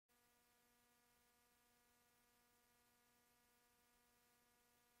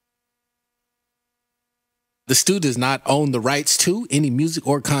The STU does not own the rights to any music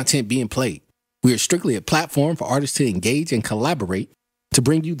or content being played. We are strictly a platform for artists to engage and collaborate to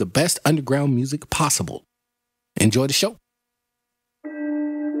bring you the best underground music possible. Enjoy the show.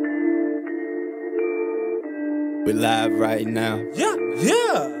 We're live right now. Yeah.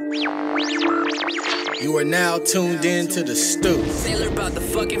 You are now tuned in to the STU. Sailor about the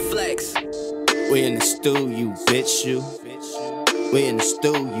fucking flex. We in the stew, you bitch, you. We in the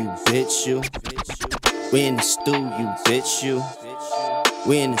stew, you bitch, you. We in the stew, you bitch, you.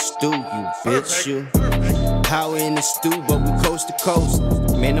 We in the stew, you bitch, you. How we in the stew, but we coast to coast.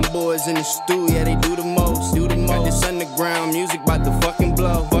 Man, them boys in the stew, yeah, they do the most. Got this underground music about to fucking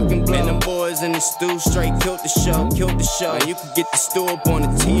blow. Man, them boys in the stew straight killed the show. Man, you can get the stew up on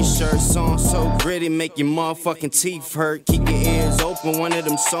a t-shirt. Song so gritty, make your motherfucking teeth hurt. Keep your ears open, one of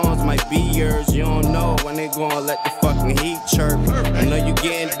them songs might be yours. You don't know when they gonna let the fucking heat chirp. I know you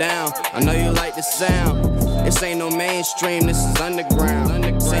getting down, I know you like the sound. This ain't no mainstream, this is underground.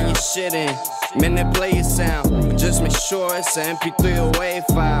 Send your shit in, man, that play your sound. But just make sure it's an MP3 or WAV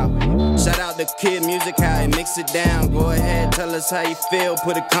file. Shout out to Kid Music, how he mix it down. Go ahead, tell us how you feel,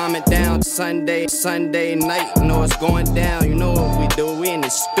 put a comment down. Sunday night, you know it's going down. You know what we do, we in the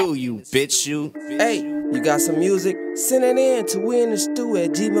stew, you bitch, you. Hey, you got some music? Send it in to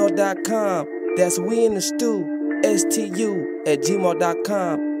weinthestew@gmail.com. That's weinthestew, STU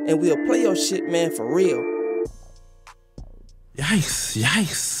 @gmail.com. And we'll play your shit, man, for real.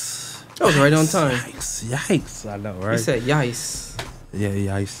 Yikes. That was right on time. Yikes. I know, right? He said yice. Yeah,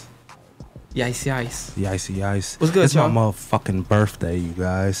 yikes. Yice. Yikes. What's good, It's y'all? my motherfucking birthday, you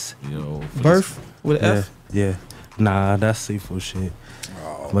guys. Yo, Birth with an F? Yeah. Nah, that's seafood shit.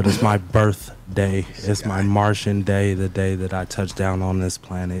 But it's my birthday. It's my Martian day, the day that I touched down on this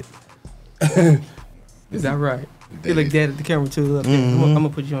planet. Is that right? You look dead at the camera too. Look, I'm gonna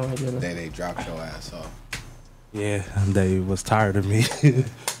put you on right there. They dropped your ass off. Yeah, they was tired of me It's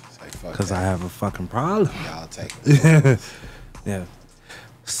like, fuck because that. I have a fucking problem. Y'all take it. Yeah.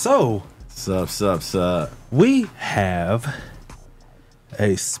 So, Sup. we have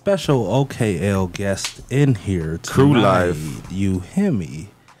a special OKL guest in here tonight. Crew life. You hear me?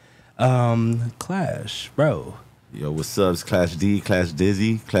 Clash, bro. Yo, what's up? It's Clash D, Clash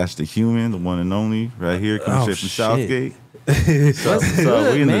Dizzy, Clash the Human, the one and only, right here, coming straight from Southgate. What's up?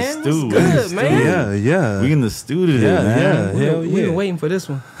 We in the stew. Good, man. Yeah. We in the stew today, man. We've been waiting for this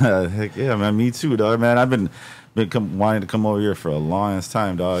one. Heck yeah, man. Me too, dog. Man, I've been wanting to come over here for a long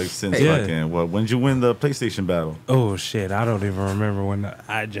time, dog. Since Yeah. when'd you win the PlayStation battle? Oh shit! I don't even remember when.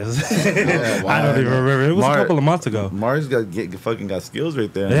 I don't wow. even remember. It was a couple of months ago. Mars fucking got skills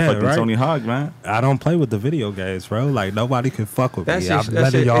right there. Yeah, Fucking right? Tony Hawk, man. I don't play with the video games, bro. Like nobody can fuck with That me. shit- I'm that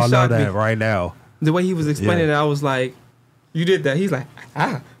letting shit- y'all it know shocked that me. right now. The way he was explaining it, I was like, you did that. He's like,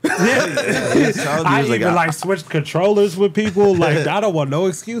 I even switched controllers with people. Like I don't want no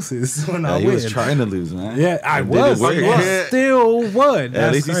excuses when I He win. was trying to lose, man. Yeah, I And was. did it work? I still won. At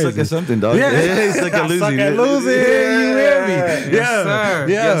That's least he suck crazy. at something, dog. Yeah, he suck at losing. You hear me? yes, sir. Yeah.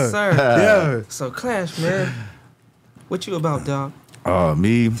 Yes, sir. Yeah. So, Clash, man, what you about, dog?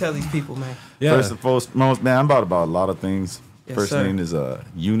 Me. Tell these people, man. Yeah. First and foremost, man, I'm about a lot of things. Yes, First sir. thing is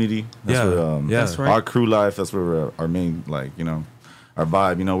unity. That's Yeah. where, That's right. Our crew life. That's where our main, our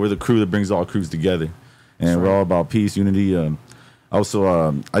vibe. We're the crew that brings all crews together, and we're all about peace, unity.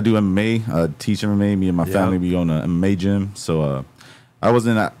 Also, I do MMA. Teach MMA. Me and my family, we own an MMA gym. So I always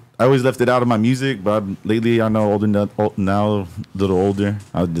left it out of my music, but lately I know now a little older.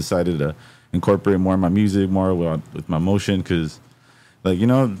 I decided to incorporate more in my music, more with my motion, because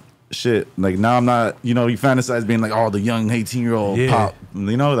shit, like now I'm not, you fantasize being like, the young 18-year-old pop,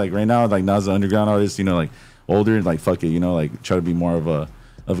 like right now, like now as an underground artist, like older, like fuck it, like try to be more of a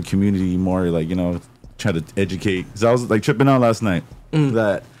community, more like, try to educate. Cause I was like tripping out last night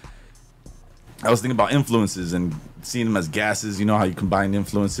that I was thinking about influences and seeing them as gases, how you combine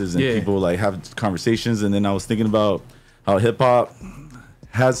influences and people like have conversations. And then I was thinking about how hip hop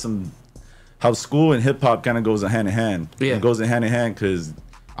has how school and hip hop kind of goes hand in hand. Yeah. It goes hand in hand because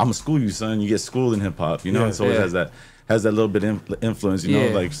I'm gonna school you, son. You get schooled in hip hop, So it has that little bit influence,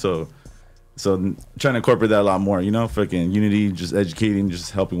 like so trying to incorporate that a lot more, fucking unity, just educating,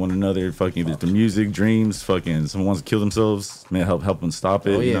 just helping one another, fucking the music, dreams, fucking someone wants to kill themselves, man, help them stop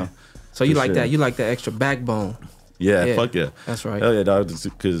it, you know. So you For like sure. that? You like that extra backbone? Yeah, fuck yeah. That's right. Hell yeah, dog.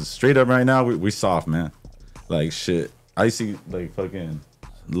 Because straight up right now, we soft, man. Like shit. I see like fucking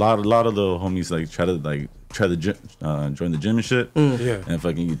a lot of little homies like try to join the gym and shit. Yeah. And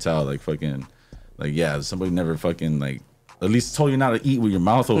fucking you tell like fucking like somebody never fucking like at least told you not to eat with your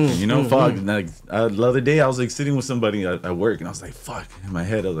mouth open, fuck. And, like the other day I was like sitting with somebody at work and I was like fuck in my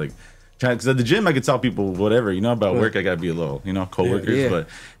head I was like Because at the gym, I could tell people whatever, about work. I got to be a little, coworkers. Yeah. But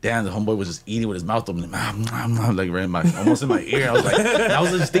damn, the homeboy was just eating with his mouth open, like right in almost in my ear. I was like, I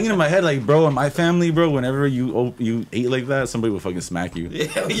was just thinking in my head, like, bro, in my family, bro, whenever you ate like that, somebody would fucking smack you.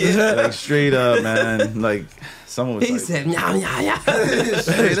 Yeah. Like straight up, man. Like someone was. He said, yeah.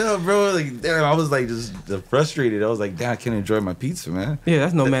 Straight up, bro. Like damn, I was like just frustrated. I was like, damn, I can't enjoy my pizza, man. Yeah,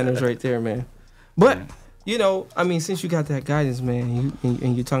 that's no manners right there, man. But. I mean, since you got that guidance, man,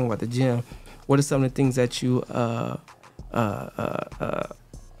 and you're talking about the gym, what are some of the things that you, how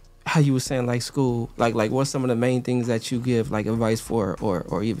you were saying, like school, like what's some of the main things that you give, like advice for,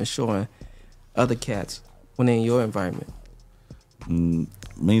 or even showing other cats when they're in your environment?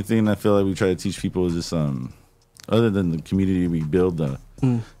 Main thing I feel like we try to teach people is just, other than the community we build,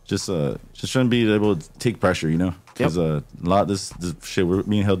 just trying to be able to take pressure, Because a lot of this shit, we're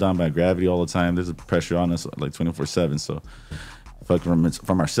being held down by gravity all the time. There's a pressure on us like 24/7. So,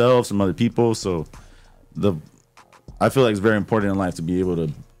 from ourselves, from other people. So, I feel like it's very important in life to be able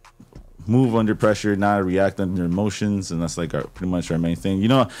to move under pressure, not react under emotions, and that's like pretty much our main thing.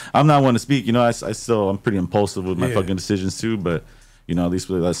 I'm not one to speak. I'm pretty impulsive with my fucking decisions too. But at least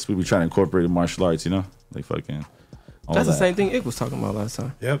we try to incorporate in martial arts. Like fucking. That's the same thing Ick was talking about last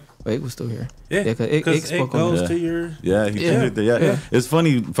time. Yep. But Ick was still here. Yeah, because Ick spoke on goes it. to your... Yeah. It's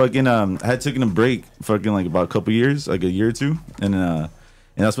funny, fucking, I had taken a break fucking like about a couple years, like a year or two. And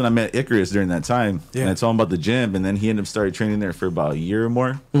that's when I met Icarus during that time. Yeah. And I told him about the gym, and then he ended up started training there for about a year or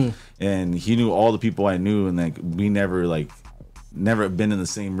more. And he knew all the people I knew, and like we never been in the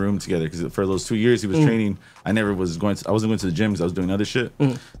same room together, because for those 2 years he was training, I wasn't going to the gym because I was doing other shit,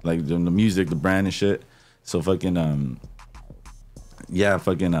 like doing the music, the brand and shit. So fucking fuck, where's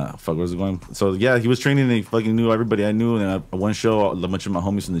it going? So yeah, he was training and he fucking knew everybody I knew. And then at one show, a bunch of my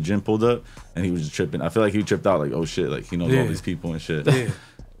homies from the gym pulled up, and he was just tripping. I feel like he tripped out, like, oh shit, like he knows all these people and shit. Yeah.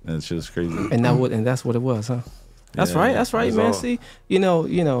 And that shit was crazy. And that's what it was, huh? That's right. That's right, man. See,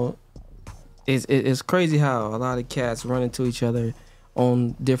 it's crazy how a lot of cats run into each other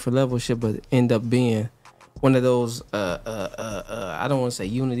on different levels, shit, but end up being one of those I don't want to say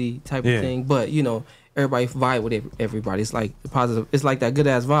unity type of thing, but everybody vibe with everybody. It's like the positive. It's like that good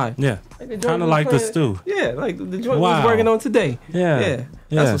ass vibe. Yeah, kind of like the stew. Yeah, like the joint we was working on today. Yeah.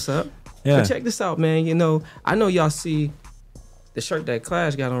 That's what's up. Yeah. But check this out, man. I know y'all see the shirt that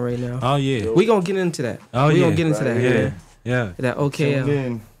Clash got on right now. Oh yeah. We gonna get into that. We gonna get into that. Yeah. Yeah. That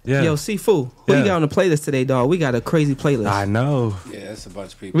OKL. Yeah. Yo, Sifu, who you got on the playlist today, dog? We got a crazy playlist. I know. Yeah, that's a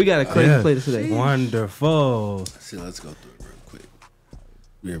bunch of people. We got a crazy playlist today. Wonderful. Let's see, let's go through it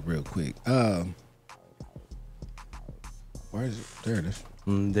real quick. Real quick. Where is it? There it is.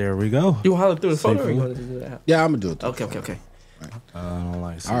 There we go. You want to holler through the phone or you want to do that? Yeah, I'm gonna do it. Okay. I don't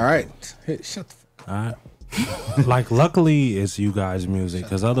like. All right. Hey, shut the fuck. All right. Like, luckily it's you guys' music,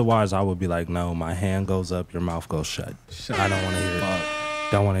 because otherwise I would be like, no, my hand goes up, your mouth goes shut. I don't want to hear it.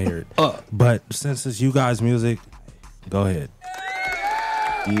 Don't want to hear it. But since it's you guys' music, go ahead.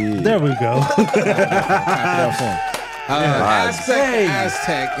 Yeah. There we go.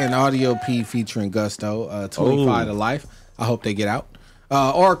 Aztec and Audio P featuring Gusto, 25 to Life. I hope they get out.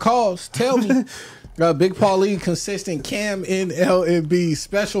 Or calls, tell me. Big Pauline, consistent Cam NLNB,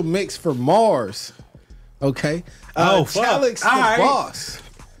 special mix for Mars. Okay. Chalix the Boss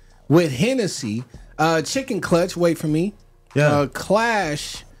with Hennessy. Chicken Clutch, wait for me. Yeah.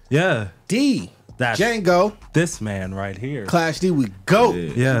 Clash. Yeah. D. That's Django. This man right here. Clash D, we go.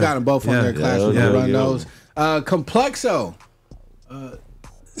 Yeah. We got them both on there. Clash, we run those. Complexo.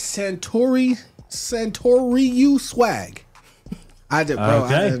 Santoriu Swag. I did, bro.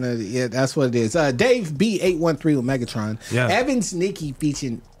 Okay. Yeah, that's what it is. Dave B813 with Megatron. Yeah. Evans Nikki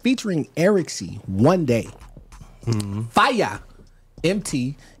featuring Erixie, One Day. Fire.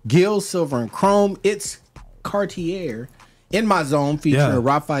 MT. Gil Silver and Chrome. It's Cartier. In My Zone featuring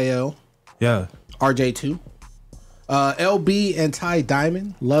Raphael. Yeah. RJ2. LB and Ty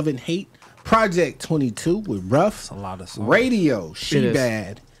Diamond. Love and Hate. Project 22 with Ruff. That's a lot of songs. Radio. She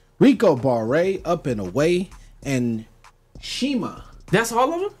Bad. Rico Barre. Up and Away. And Shima. That's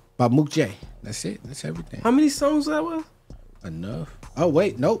all of them? By Mook J. That's it. That's everything. How many songs that was? Enough. Oh,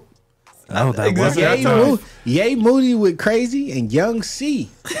 wait. Nope. Oh, that wasn't Ye Moody with Crazy and Young C.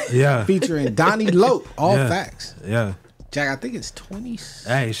 Yeah. Featuring Donnie Lope. All facts. Yeah. Jack, I think it's 20.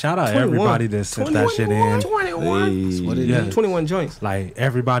 Hey, shout out everybody that sent that shit in. 21. That's what it is. 21 joints. Like,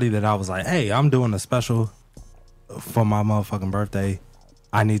 everybody that I was like, hey, I'm doing a special for my motherfucking birthday.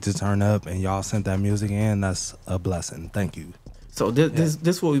 I need to turn up, and y'all sent that music in. That's a blessing. Thank you. So this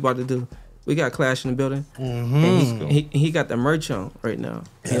is what we about to do. We got Clash in the building. And he got the merch on right now.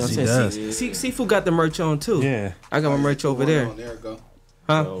 Yes, he does. Sifu got the merch on too. Yeah. I got my merch over there. There we go.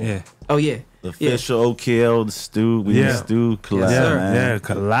 Huh? Yeah. Oh yeah. The official OKL, the STU, we the STU collab, man. Yeah,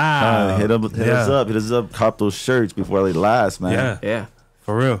 collab. Hit us up, cop those shirts before they last, man. Yeah.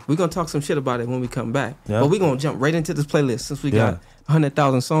 For real. We're gonna talk some shit about it when we come back. Yeah. But we're gonna jump right into this playlist since we got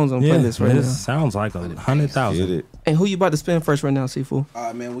 100,000 songs on playlist right now. Sounds like 100,000. And who you about to spin first right now, Sifu?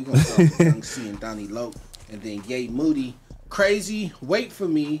 Man, we're gonna start with Young C and Donnie Loke, and then Ye Moody, Crazy, Wait For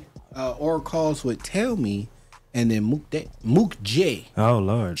Me, Or Calls Would Tell Me, and then Mook J. Oh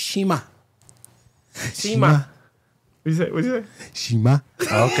Lord. Shima. What you say? Shima.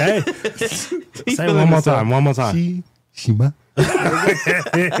 Okay. Say it one more time. Shima. There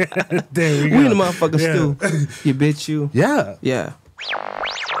we go. We in the motherfucking stew. You bitch you. Yeah. Yeah.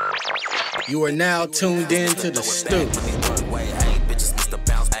 You are now tuned in to the stew.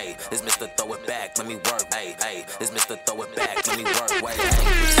 It's Mr. Throw It Back, let me work. Hey, hey, it's Mr. Throw It Back, let me work. Wait, hey,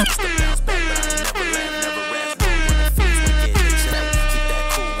 it's Mr. Bounce Back, but I ain't never laugh, never rap. No running fees when getting the check. Keep that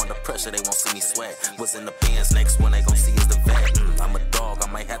cool under pressure, they won't see me sweat. Was in the pins, next one they gon' see is the vet. I'm a dog, I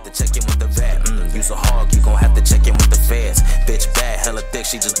might have to check in with the vet. Use a hog, you gon' have to check in with the feds. Bitch bad, hella thick,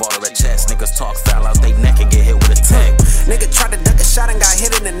 she just bought her a chest. Niggas talk foul out they neck and get hit with a tech. Nigga tried to duck a shot and got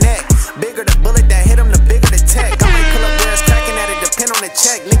hit in the neck. Bigger the bullet that hit him, the bigger the tech. I might pull up where it's cracking at it, depend on the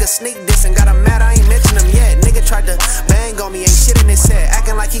check. Nigga sneak this and got him mad, I ain't mention him yet. Nigga tried to bang on me, ain't shit in his head.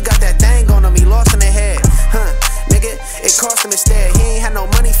 Acting like he got that thing on him, he lost in the head. Nigga, it cost him instead. He ain't had no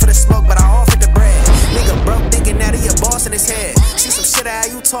money for the smoke, but I offered the bread. Nigga broke thinking that he a boss in his head. See some shit out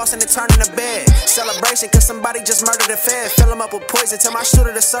you tossing and turning the bed. Celebration cause somebody just murdered a fed. Fill him up with poison, tell my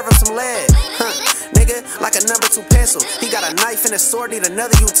shooter to serve him some lead. Nigga, like a number 2 pencil. He got a knife and a sword, need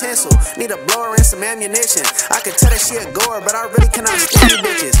another utensil. Need a blower and some ammunition. I can tell that she a goer, but I really cannot stand you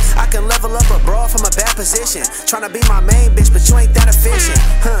bitches. I can level up a broad from a bad position. Tryna be my main bitch, but you ain't that efficient.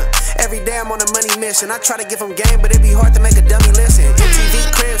 Every day I'm on a money mission. I try to give him game, but it be hard to make a dummy listen.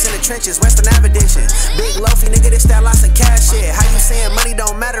 MTV cribs in the trenches, Western Avedition. Big loafy nigga, this that lots of cash shit. How you saying money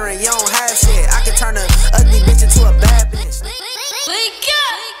don't matter and you don't have shit? I can turn a ugly bitch into a bad bitch. Wake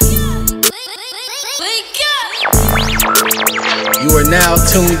up! Wake up! You are now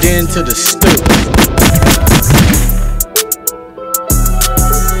tuned in to the stew.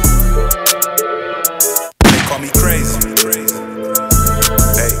 They call me crazy.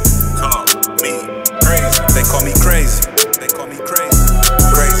 Hey, call me crazy. They call me crazy. They call me crazy.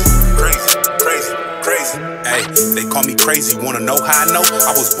 Crazy. Hey, they call me crazy. Wanna know how I know?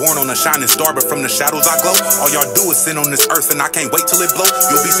 I was born on a shining star, but from the shadows I glow. All y'all do is sin on this earth, and I can't wait till it blow.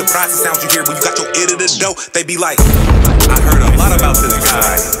 You'll be surprised the sounds you hear when you got your ear to the dough. They be like, I heard a lot about this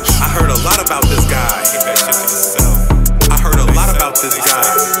guy. I heard a lot about this guy. I heard a lot about this guy.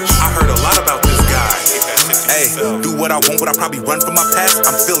 I heard a lot about this guy. Hey, do what I want, but I probably run from my past.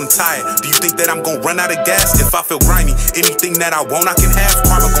 I'm feeling tired. Do you think that I'm gonna run out of gas? If I feel grimy, anything that I want, I can have.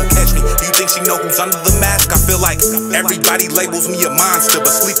 Karma gon' catch me. Do you think she know who's under the mask? I feel like everybody labels me a monster,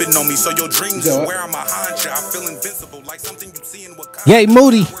 but sleeping on me. So your dreams is where I'm a hunter. I feel invincible, like something you see in what. Yay,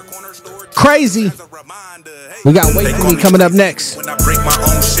 Moody. Crazy. We got Wait For Me coming up next. When I break my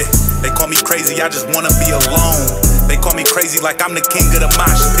own shit, they call me crazy, I just wanna be alone. They call me crazy like I'm the king of the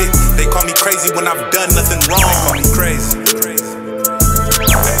mosh pit. They call me crazy when I've done nothing wrong. They call me crazy. They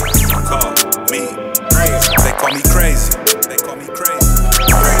call me crazy. They call me crazy. They call me crazy.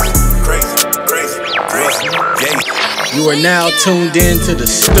 Crazy. Yeah. You are now tuned in to the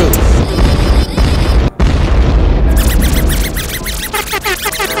stew.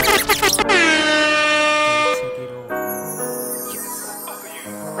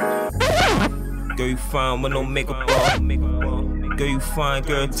 Girl, you fine with no makeup on. Girl, you fine,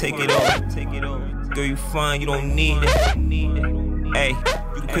 girl, take it off. Girl, you fine, you don't need it. Hey,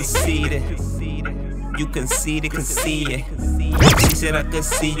 you concede it. You concede it. She said I could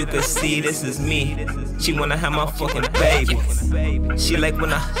see, you could see, this is me. She wanna have my fucking baby. She like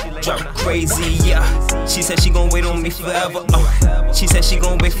when I drop crazy, yeah. She said she gon' wait on me forever. She said she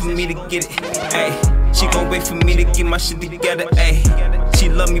gon' wait for me to get it. Ay, she gon' wait for me to get my shit together. Ay, she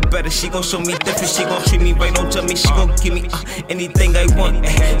love me better, she gon' show me different. She gon' treat me right, don't judge me. She gon' give me anything I want.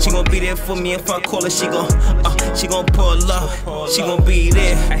 Ay, she gon' be there for me if I call her. She gon' pull up. She gon' be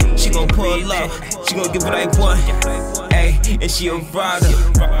there. She gon' pull up. She gon' give what I want. Ay, and she a rider,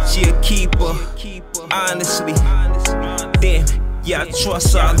 she a keeper. Honestly, damn, yeah, I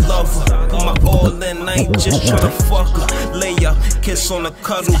trust her, I love her. Put my all in, I ain't just tryna fuck her. Lay up, kiss on the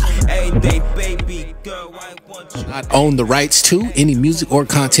cuddle, every day, baby girl, I want you. Not own the rights to any music or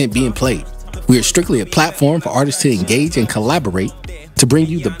content being played. We are strictly a platform for artists to engage and collaborate to bring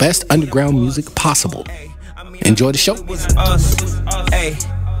you the best underground music possible. Enjoy the show.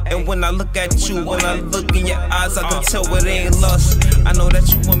 And when I look at you, when I look in your eyes, I can tell it ain't lust. I know that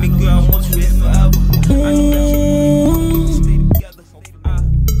you want me, girl, I want you here forever. I know that you want me, stay together.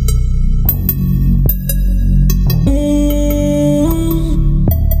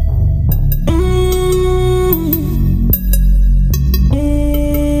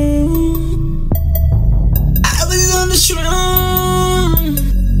 I was on the strong,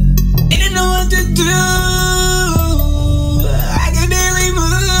 didn't know what to do. I could barely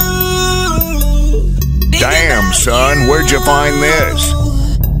move. Damn, son, where'd you find this?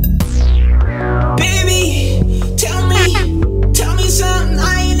 Baby, tell me something I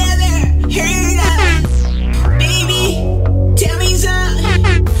ain't never heard of. Baby, tell me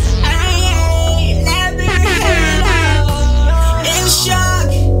something I ain't never heard of. In shock,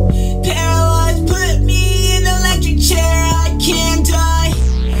 paralyzed, put me in the electric chair. I can't die,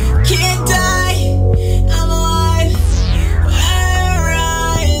 I'm alive.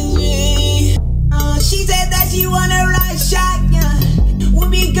 Rise me. She said that she wanna ride shotgun. When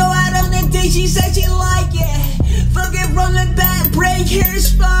we go out on a date, she said she like it. Fuck it from the back, break her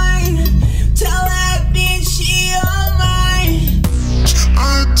spine. Tell that bitch she all mine.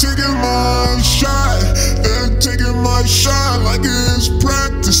 I'm taking my shot, they're taking my shot like it's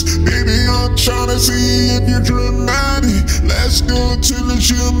practice. Baby, I'm tryna see if you're dramatic. Let's go to the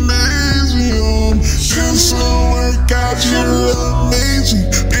gymnasium. This will work out, you're amazing.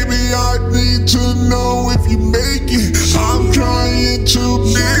 Baby, I need to know if you make it. I'm trying to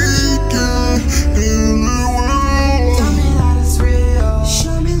make it in the world. Tell me that it's real.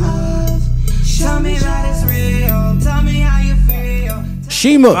 Show me love. Tell me that it's real. Tell me how you feel.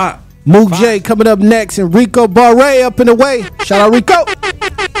 Shima, Mook J coming up next, and Rico Barre up in the way. Shout out Rico. Look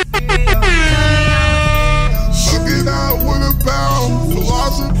it out, what about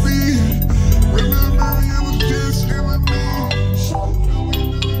philosophy? Remember, it was just you and me.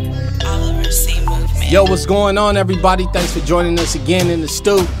 Yo, what's going on, everybody? Thanks for joining us again in the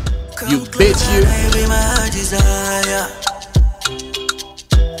stew. You bitch, you.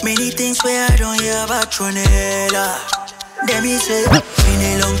 Many things where I don't hear about Tronella. Them me say, been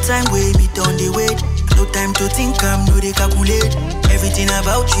a long time way, me on the wait. No time to think, I'm no they calculate. Everything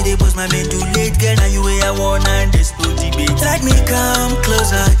about you, they was my men too late. Girl, now you where I want and there's no debate. Let me come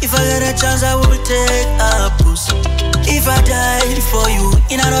closer. If I get a chance, I will take a push. If I died for you,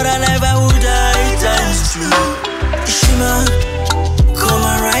 in another life I would die times two. Shima, come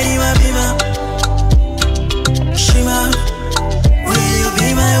and ride in my beamer. Shima, will you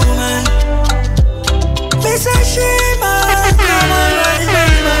be my woman? Mr. Shima, come and ride in my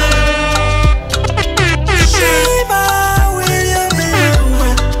beamer. Shima, will you be my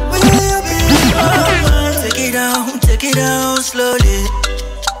woman? Will you be my woman? Take it down slowly.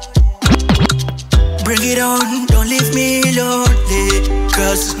 Bring it on, don't leave me lonely.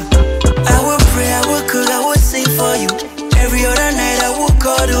 Cause I will pray, I will cook, I will sing for you. Every other night I will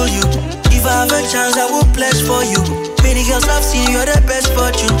cuddle you. If I have a chance, I will pledge for you. Many girls I've seen, you're the best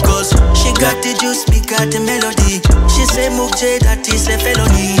fortune. Cause she got the juice, me got the melody. She say Mook J, that is a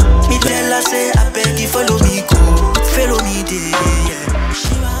felony. Me tell her, say, I beg you, follow me, go. Follow me there, yeah.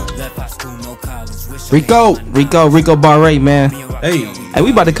 Rico Barre, man. Hey,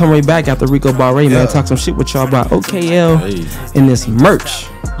 we about to come right back after Rico Barre, man. Talk some shit with y'all about OKL and this merch.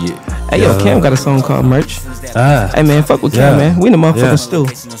 Yeah. Hey, yo, Cam got a song called Merch. Hey, man, fuck with Cam, man. We in the motherfucking stew.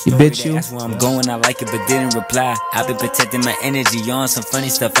 You bitch, you. That's where I'm going, I like it, but didn't reply. I've been protecting my energy on some funny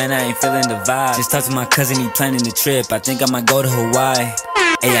stuff, and I ain't feeling the vibe. Just talked to my cousin, he planning the trip. I think I might go to Hawaii.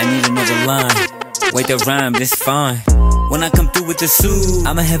 Hey, I need another line. Wait, the rhyme, this fine. When I come through with the suit,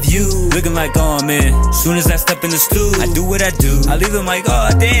 I'ma have you looking like, oh man. Soon as I step in the stew, I do what I do. I leave them like, oh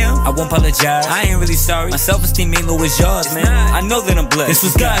damn. I won't apologize, I ain't really sorry. My self-esteem ain't low as yours, man. I know that I'm blessed, this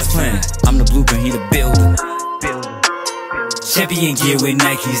was God's plan. I'm the blueprint, he the builder. Champion gear with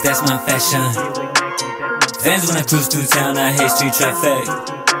Nikes, that's my fashion. Vans when I cruise through town, I hate street traffic.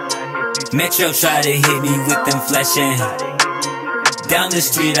 Metro try to hit me with them flashing. Down the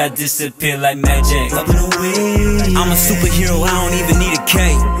street, I disappear like magic. Up and away. I'm a superhero, I don't even need a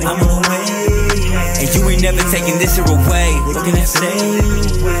cape. I'm on the way. And you ain't never taking this here away. What can I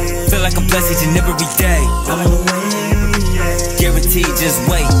say? Feel like I'm blessed each and every day. I'm on the way. Guaranteed, just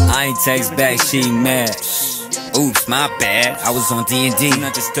wait. I ain't text back, she mad. Oops, my bad. I was on D&D,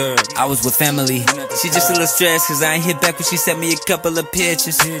 not disturbed. I was with family. She just a little stressed cause I ain't hit back when she sent me a couple of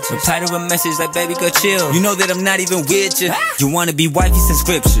pictures. Reply to a message like, baby, go chill. You know that I'm not even with you. You wanna be wifey, send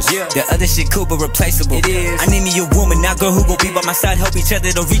scriptures. The other shit cool but replaceable. It is. I need me a woman, not girl who gon' be by my side, help each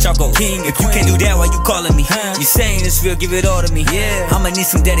other to reach our goal. King, if you can't do that, why you calling me? You saying it's real, give it all to me. I'ma need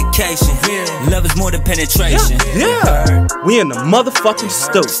some dedication. Love is more than penetration. We in the motherfucking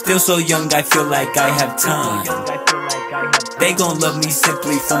stew. Still so young, I feel like I have time. They gon' love me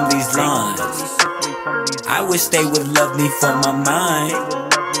simply from these lines. I wish they would love me from my mind.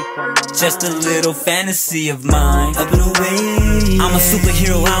 Just a little fantasy of mine. Up and away. I'm a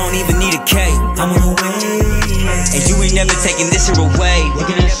superhero, I don't even need a cape. I'm on the way. And you ain't never taking this here away. What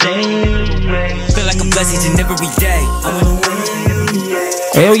can I say? Feel like a blessing in every day. I'm on the way.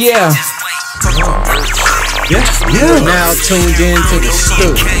 Hell yeah. You're now tuned in to the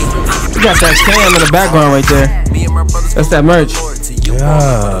stew. You got that cam in the background right there. That's that merch.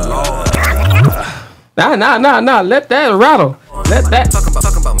 Nah. Let that rattle. Let that. Talking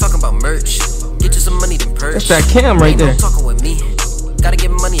about merch. Get you some money to purchase. That's that cam right there. Talking with me. Gotta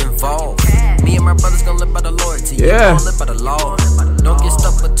get money involved. Me and my brothers gonna live by the Lord. To you gonna live by the law. Don't get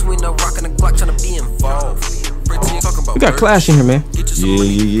stuck between the rock and the Glock trying to be involved. We got Clash in here, man.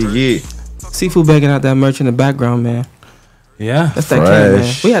 Yeah. Seafood bagging out that merch in the background, man. Yeah. That's that cam,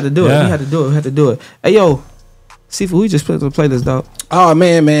 man. We had to do it. We had to do it. Hey, yo. Seafood, we just put the playlist, dog. Oh,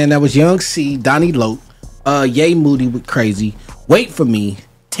 man. That was Young C, Donnie Lope, Yay Moody with Crazy, Wait For Me,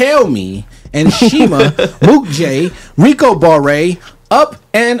 Tell Me, and Shima, Mook J, Rico Barre, Up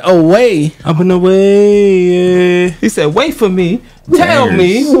and Away. Up and Away. He said, wait for me, tell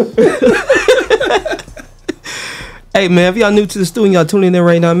me. Hey, man, if y'all new to the stew and y'all tuning in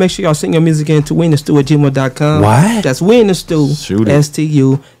right now, make sure y'all send your music in to winthestew@gmail.com. What? That's winthestew,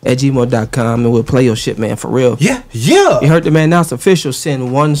 STU@gmail.com, and we'll play your shit, man, for real. Yeah. You heard the man, now it's official.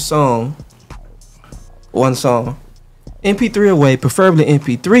 Send one song. MP3 or WAV, preferably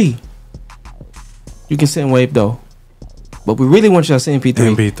MP3. You can send WAV, though. But we really want you to send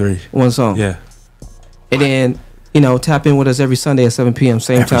MP3. One song. Yeah. And then, tap in with us every Sunday at 7 p.m.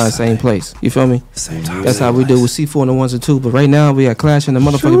 Same time, same place. You feel me? Same time. That's how we do with C4 and the ones and two. But right now, we got Clash in the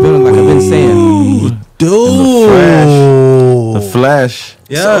motherfucking building, like I've been saying. The Flash.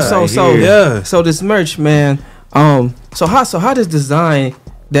 Yeah. So this merch, man. So how does design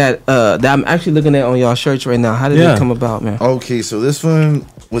that I'm actually looking at on y'all shirts right now? How did it come about, man? Okay, so this one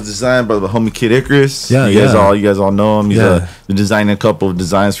was designed by the homie Kid Icarus. Yeah, you guys all know him. He's been designing a couple of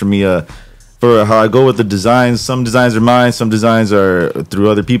designs for me. For how I go with the designs, some designs are mine, some designs are through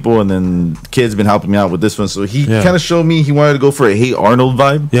other people, and then Kid's been helping me out with this one. So he kind of showed me he wanted to go for a Hey Arnold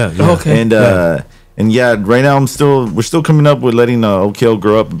vibe. Yeah. Okay. And right now we're still coming up with letting OKL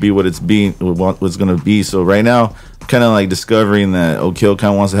grow up and be what it's gonna be. So right now, I'm kind of like discovering that OKL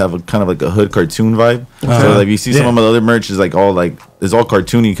kind of wants to have a kind of like a hood cartoon vibe. So like you see some of my other merch is like all like it's all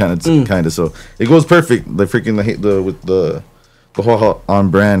cartoony kind of. So it goes perfect. The freaking with the whole on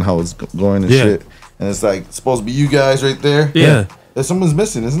brand how it's going and shit. And it's like it's supposed to be you guys right there. Yeah. Someone's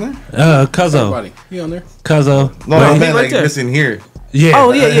missing, isn't there? Cuzzo. Everybody, he on there? Cuzzo. No, I meant like missing here. Yeah.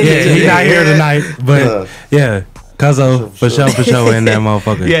 Oh yeah. He's not here tonight, but Cuzzo for sure in that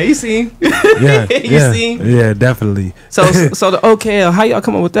motherfucker. Yeah, you seen? Yeah. You seen? Yeah, definitely. So the OKL, how y'all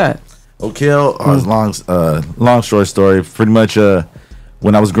come up with that? OKL, long short story. Pretty much,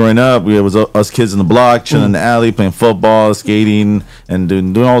 when I was growing up, it was us kids in the block, chilling in the alley, playing football, skating, and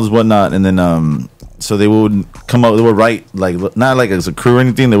doing all this whatnot. And then, so they would come up, they would write like not like as a crew or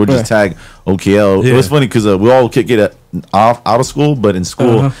anything. They would just tag OKL. It was funny because we all kick it out of school, but in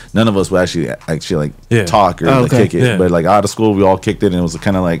school, none of us would actually like talk or kick it. But like out of school, we all kicked it, and it was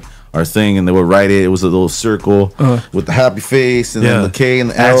kind of like our thing. And they would write it. It was a little circle with the happy face and then the K and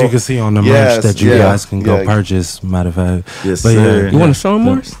the L. As you can see on the merch that you guys can go purchase. Matter of fact, yes, but sir. You want to show him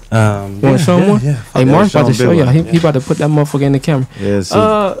more? You want to show him more? Yeah. Hey, Mark's about to show y'all. He about to put that motherfucker in the camera. Yeah,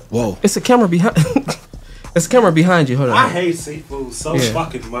 whoa. It's a camera behind. It's a camera behind you. Hold on. I hate seafood so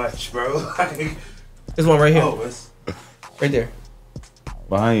fucking much, bro. There's one right here. Oh, it's right there.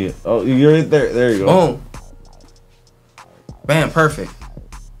 Behind you. Oh, you're right there. There you go. Boom. Bam. Perfect.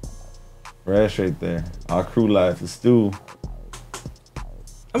 Fresh right there. Our crew life is stew.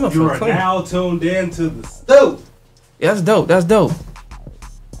 You are now tuned in to the stew. Yeah, that's dope.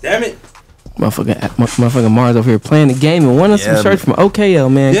 Damn it. Motherfucking Mars over here playing the game and winning some shirts from OKL,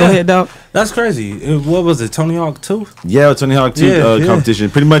 man. Go ahead, dog. That's crazy. What was it? Tony Hawk 2? Yeah, Tony Hawk 2 competition.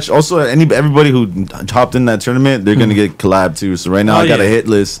 Pretty much. Also, everybody who hopped in that tournament, they're gonna get collab too. So right now, I got a hit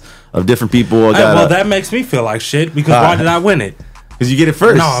list of different people. Well, that makes me feel like shit because why did I win it? Because you get it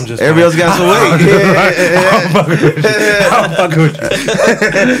first. No, I'm just. Everybody else got to wait. I'm fucking with you.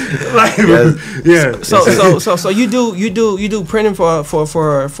 Like, So you do printing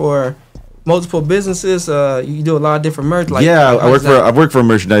for multiple businesses. You do a lot of different merch. Like, I work for a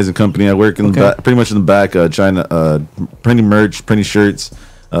merchandising company. I work in the back, pretty much in the back, China, printing merch, printing shirts.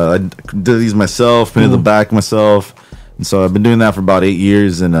 I did these myself, printed the back myself, and so I've been doing that for about 8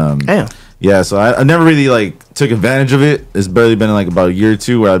 years. And damn. Yeah, so I never really like took advantage of it. It's barely been like about a year or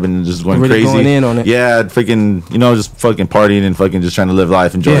two where I've been just going really crazy. Going in on it. Yeah, freaking, just fucking partying and fucking just trying to live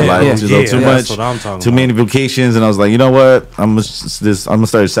life, enjoy life. Too much, too many vacations, and I was like, you know what? I'm gonna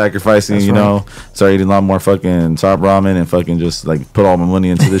start sacrificing. Start eating a lot more fucking top ramen and fucking just like put all my money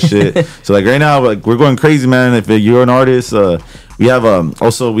into this shit. So like right now, like we're going crazy, man. If you're an artist, we have a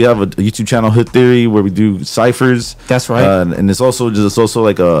YouTube channel, Hood Theory, where we do ciphers. That's right. And it's also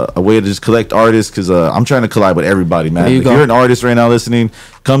like a way to just collect artists, because I'm trying to collab with everybody, man. If you're an artist right now listening,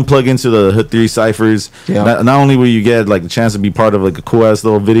 come plug into the Hood Theory ciphers. Yeah. Not only will you get like the chance to be part of like a cool ass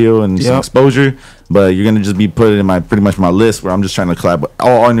little video and some exposure, but you're gonna just be put in pretty much my list where I'm just trying to collab with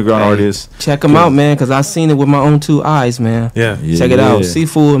all underground artists. Check them out, man, because I've seen it with my own 2 eyes, man. Yeah. Check it out.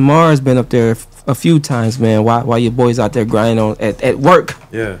 Seafood and Mars been up there a few times, man. While your boys out there grinding on at work.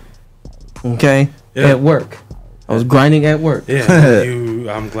 Yeah. Okay. Yeah. At work. I was grinding at work. Yeah.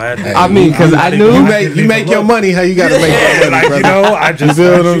 I'm glad. I mean, because I knew you make your money how you gotta make your money, like, brother. I just you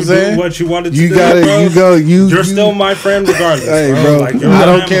feel what I'm saying? What you wanted to you do, gotta, bro. You're still my friend regardless. Hey, bro. Like, I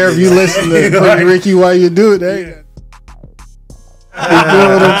don't care if you listen to Pretty Ricky while you do it. Hey. You feel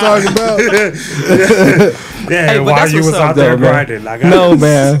what I'm talking about? Yeah, while you was out there grinding. No,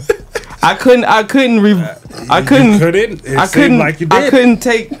 man. I couldn't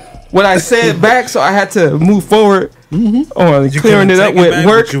take what I said back, so I had to move forward on clearing it up with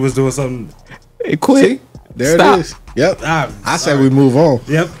work. You was doing something. Quit. See? There it is. Yep. I said we move on.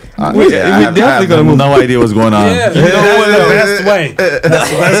 Yep. We definitely gonna move. No idea what's going on. Yeah, that's the best way. That's the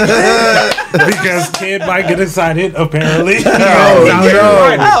best way. Because kid might get excited. Apparently,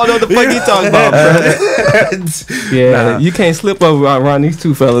 I don't know what the fuck you talking about, bro. Yeah, you can't slip up around these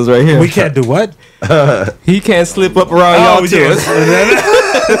two fellas right here. We can't do what? He can't slip up around y'all too.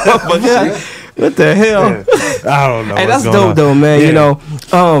 What the hell? Yeah. I don't know. Hey, that's dope though, man.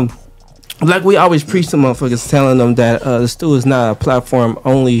 Yeah. Like we always preach to motherfuckers, telling them that the STU is not a platform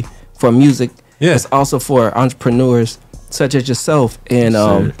only for music. Yeah. It's also for entrepreneurs such as yourself.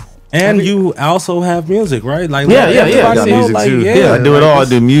 And you also have music, right? Like I got music too. I do it all. I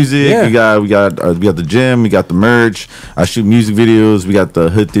do music. Yeah. We got the gym. We got the merch. I shoot music videos. We got the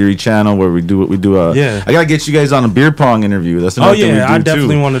Hood Theory channel where we do what we do. I gotta get you guys on a beer pong interview. That's another thing we do. I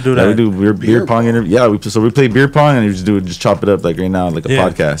definitely want to do that. We do beer pong interview. Yeah, we play beer pong and we just chop it up like right now, like a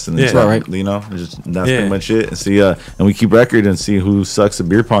podcast. And that's right. That's pretty much it. And see, and we keep record and see who sucks at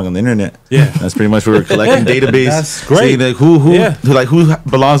beer pong on the internet. Yeah, that's pretty much where we're collecting database. That's great. See, like who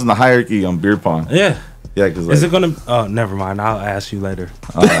belongs in the hierarchy on beer pong. Yeah, because is it gonna? Oh, never mind. I'll ask you later.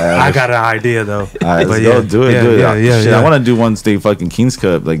 I got an idea though. All right, let's go do it. Yeah. I want to do one state fucking Kings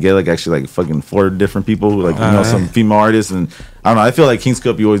Cup. Like get actually fucking 4 different people. Some female artists, and I don't know. I feel like Kings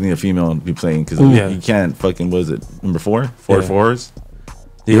Cup you always need a female to be playing because you can't fucking. What is it? Number 4? 4 fours.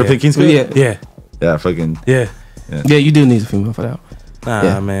 You ever play Kings Cup? Yeah. Fucking. Yeah. You do need a female for that.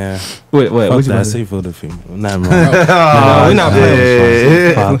 Nah, man. Wait. What you seafood the female? Nah, man. We're not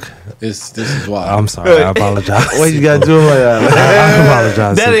playing. Fuck. This is why. I'm sorry. I apologize. What you gotta do like that? I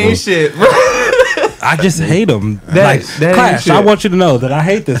apologize. That ain't shit, bro. I just hate them. That Clash, I want you to know that I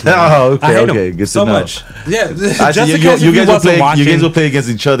hate this man. Oh, okay. Good so to know. Much. Yeah. Actually, you guys will play against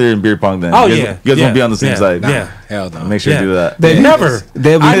each other in beer pong then. Oh, you guys won't be on the same side. Yeah. Hell no. Make sure you do that.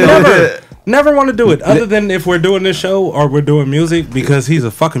 Never want to do it other than if we're doing this show or we're doing music because he's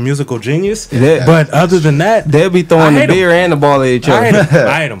a fucking musical genius. But other than that, they'll be throwing the beer and the ball at each other.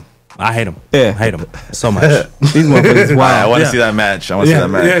 I hate him. Yeah. I hate him so much. These motherfuckers wild. I want to see that match. Yeah.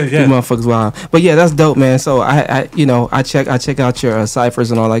 These motherfuckers wild. But yeah, that's dope, man. So I check out your ciphers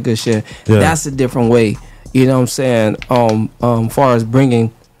and all that good shit. Yeah. That's a different way. You know what I'm saying? Far as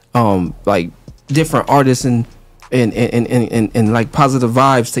bringing like different artists and like positive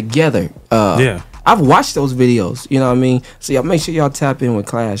vibes together. I've watched those videos. You know what I mean? So y'all make sure y'all tap in with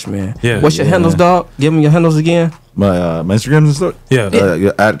Clash, man. Yeah. What's your handles, dog? Give them your handles again. My Instagrams and stuff.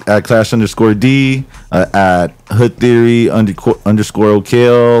 At Clash_D, at Hood Theory _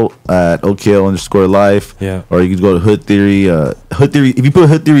 OKL, at OKL _life. Yeah. Or you can go to Hood Theory. Hood Theory. If you put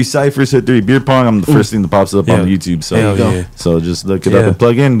Hood Theory ciphers, Hood Theory beer pong, I'm the first thing that pops up on YouTube. So so just look it up and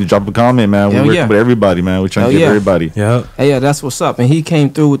plug in. Drop a comment, man. We're working with everybody, man. We're trying to get everybody. Yeah. Hey, that's what's up. And he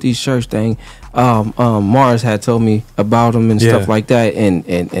came through with these shirts thing. Mars had told me about them and stuff like that,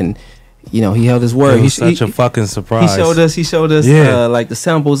 and he held his word. It was such a fucking surprise. He showed us like the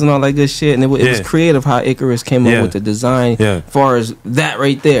samples and all that good shit, and it was creative how Icarus came up with the design as far as that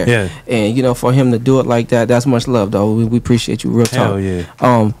right there. Yeah. And for him to do it like that, that's much love, though. We appreciate you, real talk. Hell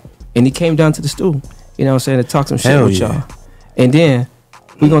yeah. And he came down to the STU, to talk some shit with y'all. And then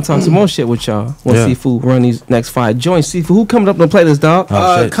We gonna talk some more shit with y'all. Once Seafood run these next 5 joints. Seafood, who coming up on the playlist, dog?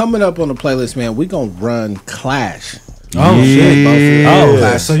 Coming up on the playlist, man, we gonna run Clash. Oh shit!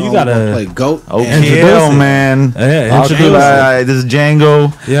 Clash so you song. gotta play Goat. OKL, man. Yeah, this is Django.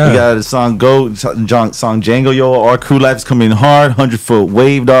 Yeah. We got the song Goat, song Django, yo. Our crew life is coming in hard. 100-foot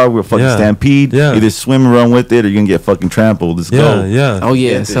wave, dog. We're fucking stampede. Yeah. Either swim and run with it, or you're gonna get fucking trampled. Let's go. Yeah. Oh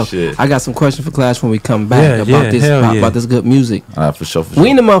yeah. So I got some questions for Clash when we come back about this good music. For sure. We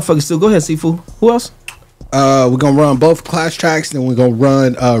in the motherfuckers still. Go ahead, Seafood. Who else? We're gonna run both Clash tracks, then we're gonna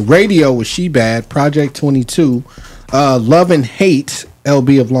run Radio with She Bad, Project 22, Love and Hate,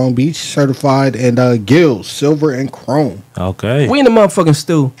 LB of Long Beach, Certified, and Gills, Silver and Chrome. Okay. We in the motherfucking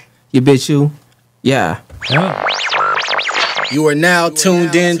stew. You bitch you. Yeah. You are now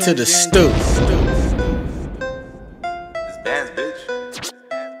tuned in to the stew.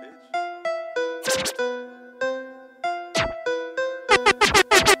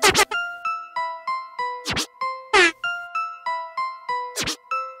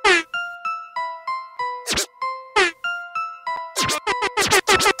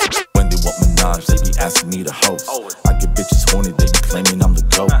 Asking me to host. I get bitches horny, they be claiming I'm the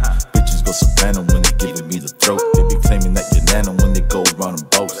GOAT. Bitches go soprano when they giving me the throat. They be claiming that you're nano when they go around and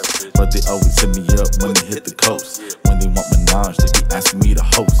boast. But they always hit me up when they hit the coast. When they want menage, they be asking me to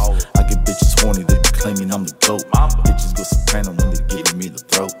host. I get bitches horny, they be claiming I'm the GOAT. Bitches go soprano when they giving me the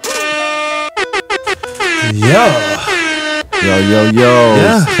throat. Yo.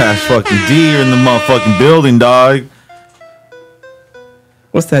 Yeah. Cash fucking D, you're in the motherfucking building, dog.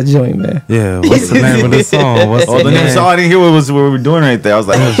 What's that joint, man? Yeah, what's the name of the song? The name of the song, I didn't hear what we were doing right there. I was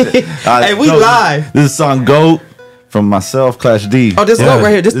like, oh shit. Hey, we live. This is song Goat from myself, Clash D. Oh, this Goat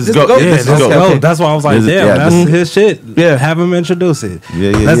right here. This Goat. Yeah, this Goat. Okay. That's why I was like, damn, that's his shit. Yeah. Have him introduce it.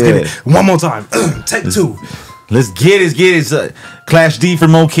 Let's get it. One more time. Take 2. Let's get it. It's Clash D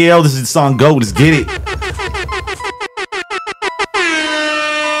from OKL. This is the song Goat. Let's get it.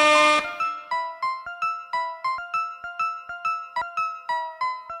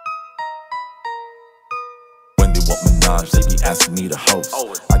 They be asking me to host.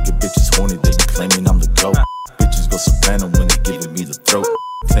 I get bitches horny, they be claiming I'm the GOAT. Bitches go soprano when they giving me the throat.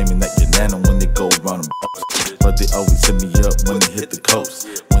 Claiming that you're nano when they go around and boast. But they always hit me up when they hit the coast.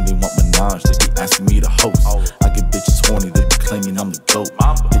 When they want menage, they be asking me to host. I get bitches horny, they be claiming I'm the GOAT.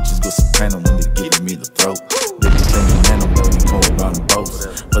 Bitches go soprano when they giving me the throat. They be claiming nano when they go around and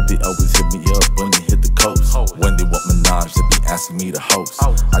boast. But they always hit me up when they hit the coast. When they want menage, they be asking me to host.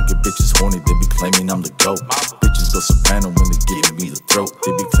 I get bitches horny, they be claiming I'm the GOAT. Bitches go soprano when they giving me the throat.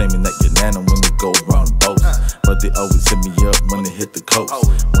 They be claiming that you're nano when they go around and boast. But they always hit me up when they hit the coast.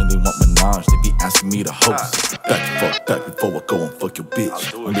 When they want menage, they be asking me to host. Back before I go and fuck your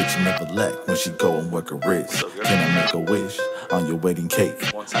bitch. When bitch you never lack when she go and work her wrist. Can I make a wish on your wedding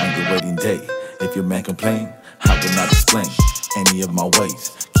cake, on your wedding day? If your man complain, I will not explain any of my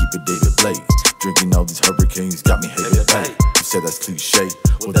ways. Keep it David Blade. Drinking all these hurricanes got me headed back. You said that's cliche,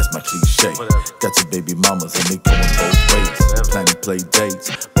 well that's my cliche. Got two baby mamas and they going both ways. Planning play dates,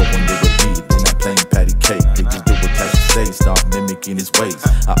 but when they would leave, they're not playing patty cake. They just do what Cash say, start mimicking his ways.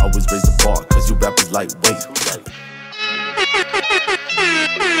 I always raise the bar, cause you rappers lightweight.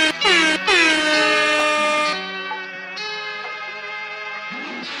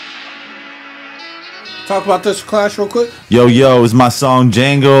 Talk about this Clash real quick. Yo, it's my song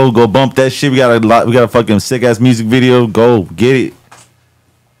Django. Go bump that shit. We got a fucking sick ass music video. Go get it.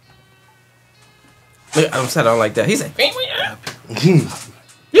 I'm sad I don't like that. He said, you ain't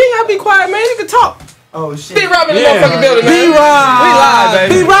gotta be quiet, man. You can talk. Oh shit. B-Rob in the motherfucking building, man. B-Rob. We live,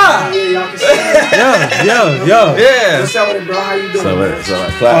 baby. B-Rob. Yeah, y'all can see Yo. Yeah. What's up with it, bro? How you doing? So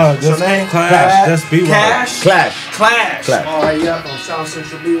Clash. Just name? Clash. Just B-Rob. Clash. Clash. Oh, yeah, on South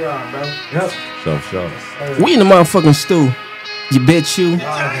Central B-Rob, bro. Yep. Sure. We in the motherfucking stew. You bitch you.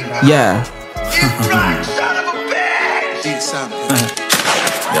 Yeah.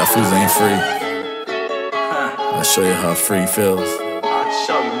 Y'all fools ain't free. I'll show you how free feels.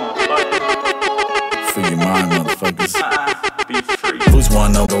 Free your mind, motherfuckers. Fools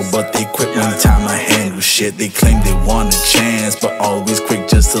wanna go, but they quit when time I handle shit. They claim they want a chance, but always quick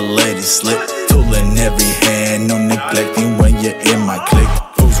just to let it slip. Tool in every hand, no neglecting when you're in my clique.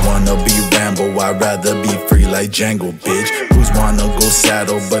 Fools wanna be Rambo, I'd rather be free like Django, bitch. Fools wanna go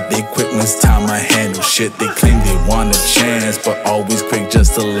saddle, but they quit when it's time I handle shit. They claim they want a chance, but always quick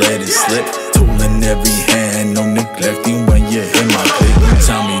just to let it slip. Tool in every hand, no neglecting when you're in my clique.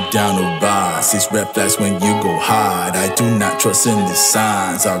 time me down the rise. 6 red flags when you go hide. I do not trust in the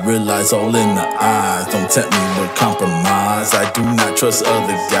signs. I realize all in the eyes. Don't tempt me with compromise. I do not trust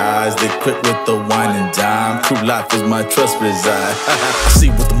other guys. They quick with the wine and dime. True life is my trust reside. I see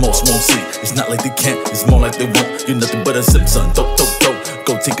what the most won't see. It's not like they can't, it's more like they won't. You're nothing but a sip, son. Dope, dope, dope.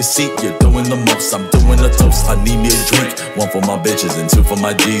 Go take a seat, you're doing the most. I'm doing a toast, I need me a drink. 1 for my bitches and 2 for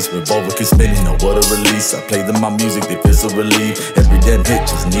my G's. Revolver keep spinning, no what a release. I play them my music, they feel so relieved. Every damn hit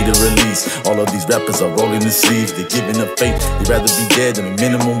just need a release. All of these rappers are rolling the sleeves. They're giving up faith, they'd rather be dead than a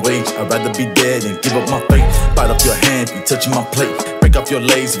minimum wage. I'd rather be dead than give up my faith. Bite off your hand, be touching my plate. Break off your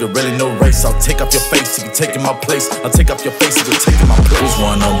legs if you're really no race. I'll take off your face if you're taking my place. I'll take off your face if you're taking my place. Who's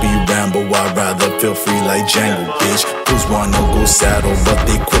wanna be Rambo? I'd rather feel free like Django, bitch. Who's wanna go saddle? But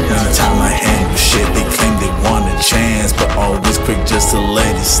they quick when time I handle shit. They claim they want a chance, but always quick just to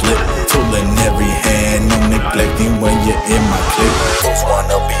let it slip. Tool in every hand, no neglecting when you're in my clip. Who's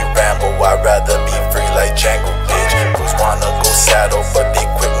wanna be Rambo? I'd rather be free like Django, bitch. Who's wanna go saddle? But they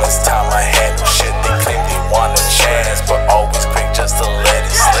quick when time I handle shit. They claim they want a chance, but always quick just to let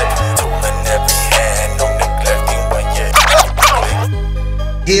it slip. Tool in every hand, no neglecting when you're in my clip.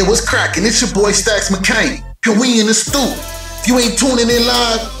 Yeah, what's cracking? It's your boy Stacks McCain. Yo, we in the stew. If you ain't tuning in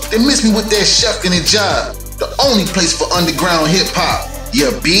live, then miss me with that shucking and jive. The only place for underground hip hop.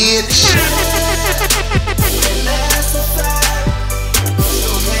 Yeah, bitch.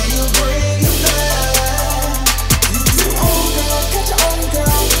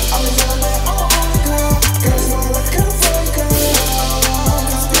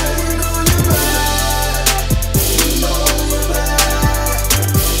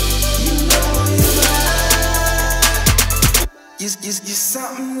 You're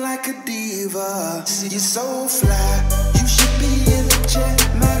something like a diva. You're so fly. You should be in the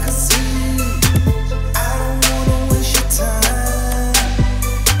Jet magazine. I don't wanna waste your time.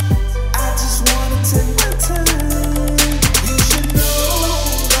 I just wanna take my time. You should know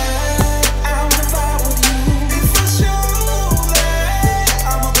that I wanna vibe with you. If I show that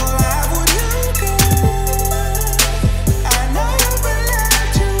I'ma go live with you, girl. I know you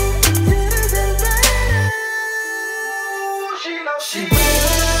believe you, and you deserve better. She bad.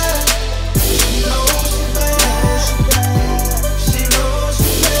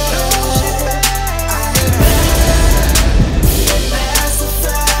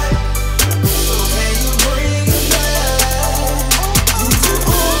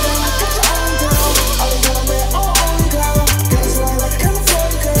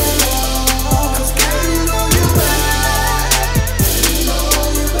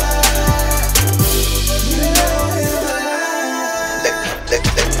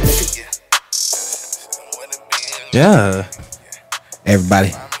 Yeah.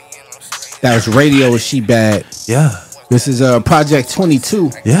 Everybody. That was Radio She Bad. Yeah. This is Project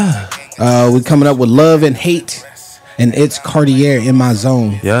 22. Yeah. We're coming up with Love and Hate, and it's Cartier in My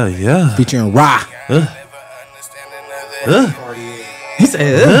Zone. Yeah, yeah. Featuring Ra. He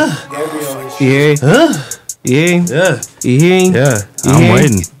said, yeah. Yeah. Yeah. I'm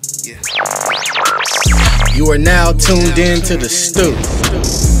waiting. You are now tuned in to the stew.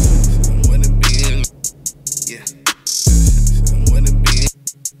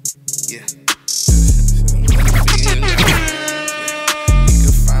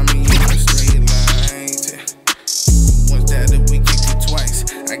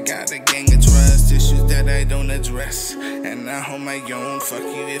 And I hold my own, fuck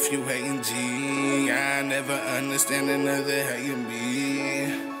you if you hating G. I never understand another hating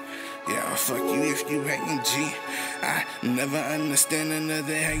me. Yeah, fuck you if you hating G. I never understand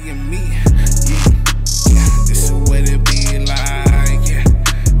another hating me. Yeah, this is what it be like. Yeah,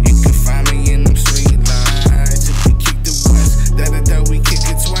 you can find me in them street lights. If we kick the once, that we kick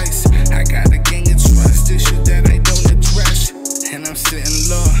it twice. I got a gang of trust issues that I don't address. And I'm sitting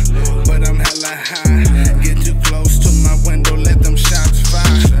low, but I'm hella high. Get too close to my window, let them shots fly.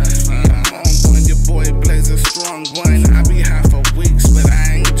 I'm on one, your boy plays a strong one. I be high for weeks, but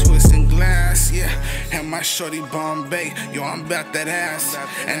I ain't twisting glass, yeah. And my shorty Bombay, yo, I'm about that ass.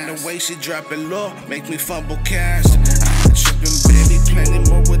 And the way she drop it low, make me fumble cash. I'm tripping, baby, plenty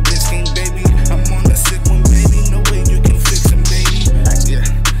more with this king, baby. I'm on the sick one, baby, no way you can fix him, baby. Yeah,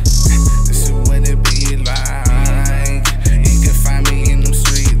 this is what it be like. Find me in them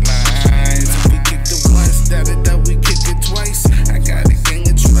street lines. If we kick the once, that we kick it twice. I got a gang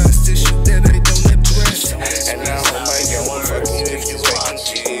of trust issues that I don't address. And I hold my own, fuck you if you hating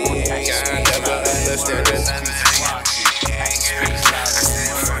G. I never understand it.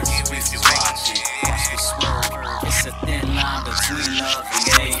 It's a thin line between love and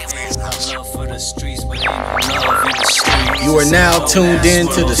hate. I love for the streets, but ain't no love in the street. You are now tuned in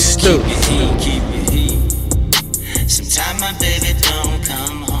to the STU.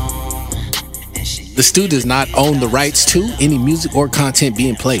 The STU does not own the rights to any music or content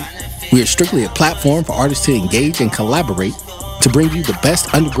being played. We are strictly a platform for artists to engage and collaborate to bring you the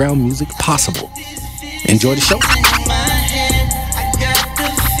best underground music possible. Enjoy the show.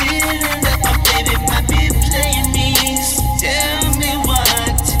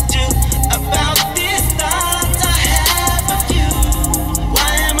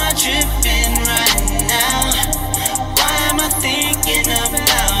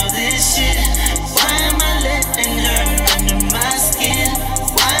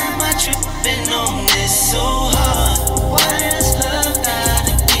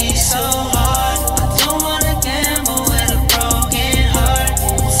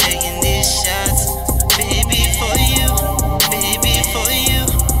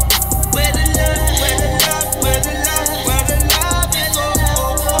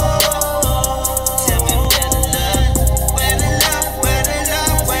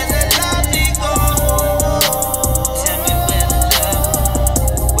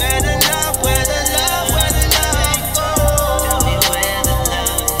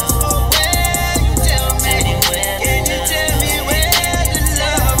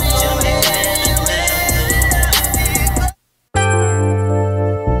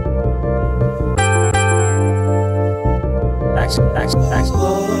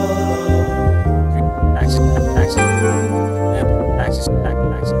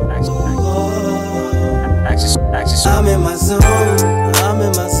 I'm in my zone, I'm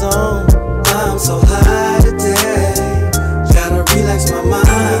in my zone. I'm so high today. Gotta relax my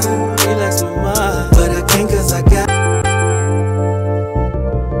mind, but I can't 'cause I got.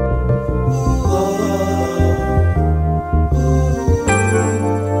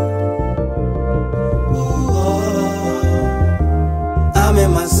 I'm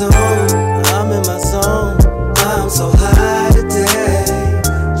in my zone, I'm in my zone. I'm so high today.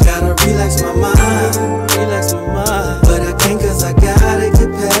 Gotta relax my mind, but I can't 'cause I gotta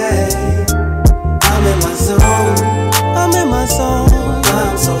get paid. I'm in my zone, I'm in my zone.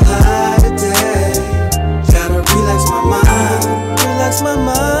 I'm so high today. Gotta relax my mind,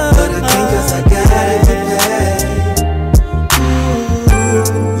 but I can't 'cause I gotta get paid.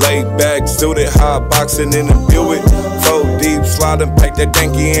 Laid back, suited, hot boxing in the Buick. 4 deep, sliding, pack that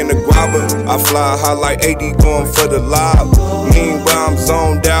danky in the guava. I fly high like 80, going for the live. Meanwhile, I'm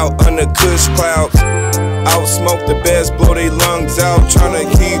zoned out under Kush clouds. Out smoke the best, blow they lungs out, tryna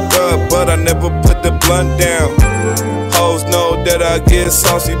keep up, but I never put the blunt down. Hoes know that I get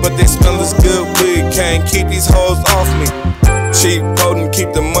saucy, but they smell as good weed. Can't keep these hoes off me. Cheap, potent,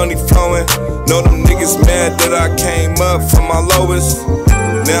 keep the money flowing. Know them niggas mad that I came up from my lowest.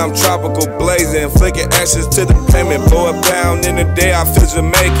 Now I'm tropical blazing, flicking ashes to the payment. Blow a pound in a day, I feel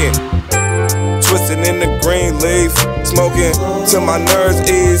Jamaican. Twisting in the green leaf, smoking till my nerves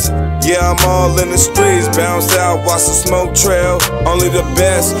ease. Yeah, I'm all in the streets, bounce out, watch the smoke trail. Only the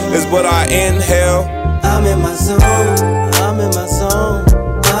best is what I inhale. I'm in my zone, I'm in my zone.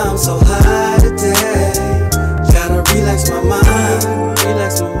 I'm so high today. Gotta relax my mind,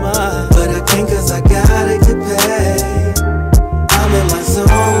 but I can't 'cause I gotta get paid. I'm in my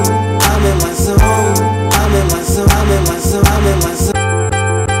zone, I'm in my zone. I'm in my zone, I'm in my zone, I'm in my zone.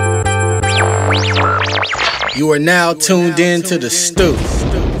 You are now tuned in to the STU.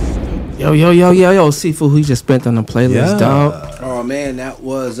 Yo, Seafood, who you just spent on the playlist, dog? Oh man, that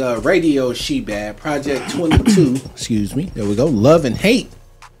was Radio She-Bad, Project 22. Excuse me. There we go. Love and Hate.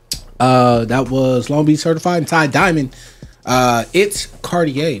 That was Long Beach Certified and Ty Diamond. It's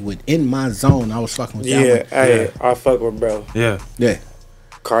Cartier with In My Zone. I was fucking with that one. Hey, I fuck with bro. Yeah.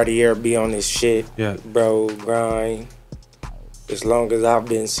 Cartier be on this shit. Yeah. Bro, grind. As long as I've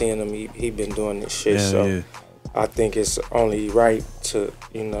been seeing him, he been doing this shit. I think it's only right to,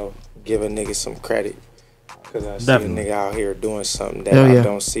 give a nigga some credit. Because I see a nigga out here doing something that I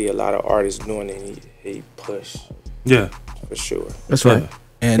don't see a lot of artists doing, and he push. Yeah. For sure. That's right.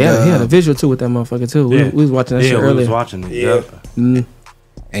 And he had a visual too with that motherfucker too. We was watching that shit earlier. We was watching it. Yeah.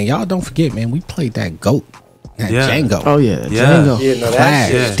 And y'all don't forget, man, we played that GOAT. That Django. Oh yeah, Django. Yeah, no,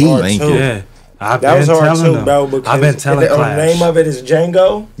 Clash, that D. hard too. Yeah. That was hard too, bro. Because I've been telling the name of it is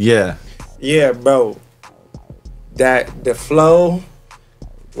Django. Yeah. Yeah, bro. That the flow,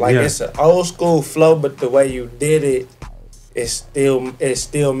 like it's an old school flow, but the way you did it, it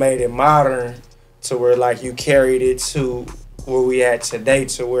still made it modern to where like you carried it to where we at today,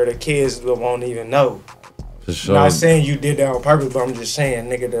 to where the kids won't even know. For sure. Not saying you did that on purpose, but I'm just saying,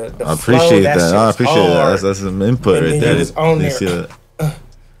 nigga, the I appreciate flow, that. I appreciate that. That's some input right there. Was on there.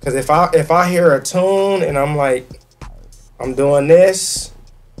 Cause if I hear a tune and I'm like, I'm doing this.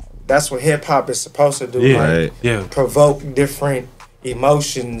 That's what hip hop is supposed to do. Yeah, like, provoke different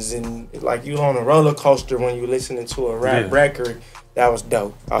emotions, and like you on a roller coaster when you listening to a rap record. That was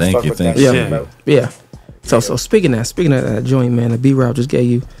dope. I fuck with that shit, bro. Yeah. So speaking of that joint, man, the B-Rob just gave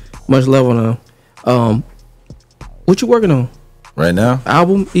you much love on them. What you working on? Right now?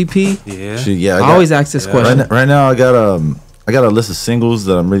 Album, EP? Yeah. I always ask this question. Right now, I got a list of singles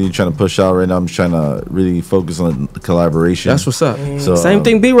that I'm really trying to push out right now. I'm trying to really focus on the collaboration. That's what's up. So, Same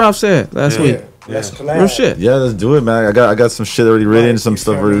thing B-Rob said last week. Let's collab. Real shit. Yeah, let's do it, man. I got some shit already written, some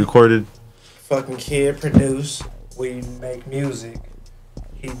stuff already recorded. Fucking kid produce. We make music.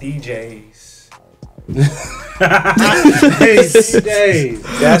 He DJs. That's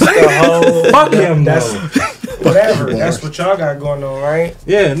the whole. Fuck him, that's though. Whatever. That's what y'all got going on, right?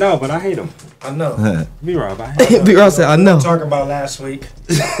 Yeah, no, but I hate him. I know. B-Rob, I hate him. B-Rob said, I know. We talk about last week,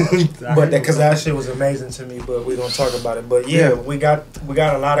 but because that shit was amazing to me. But we gonna talk about it. But yeah, we got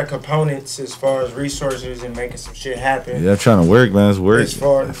a lot of components as far as resources and making some shit happen. Yeah, I'm trying to work, man. It's work. As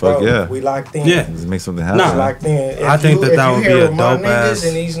far as Fuck yeah. we locked in. Yeah, let's make something happen. We locked in. I think that would be a dope ass.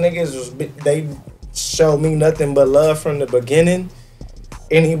 And these niggas they showed me nothing but love from the beginning.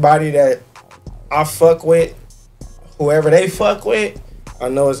 Anybody that I fuck with, whoever they fuck with, I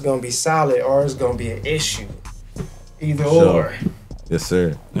know it's gonna be solid or it's gonna be an issue. Either or. Yes,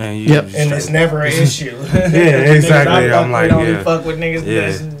 sir. Man, and it's never an issue. Yeah, exactly. I'm like, only fuck with niggas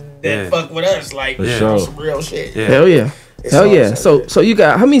that fuck with us, like some real shit. Hell yeah. Hell yeah. So you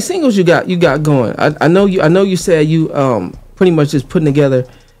got how many singles you got going? I know you said you pretty much just putting together,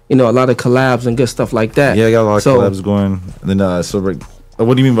 a lot of collabs and good stuff like that. Yeah, I got a lot of collabs going. And then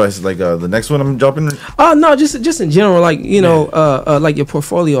what do you mean by like the next one I'm dropping? Oh no, just in general, like like your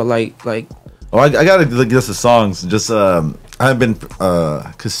portfolio, like. Oh, I gotta get the songs. Just I haven't been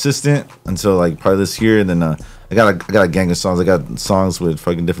consistent until like probably this year, and then I got a gang of songs. I got songs with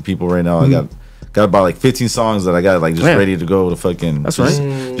fucking different people right now. Mm-hmm. I got about like 15 songs that I got like just ready to go to fucking. That's right.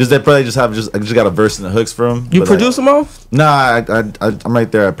 Just that probably I just got a verse and the hooks from. You produce them all? Nah, I'm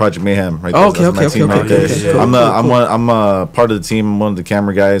right there at Project Mayhem. Right there. Okay. I'm a part of the team. I'm one of the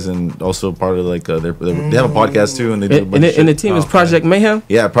camera guys, and also part of like they have a podcast too, and they do a bunch of shit. And the team is Project Mayhem.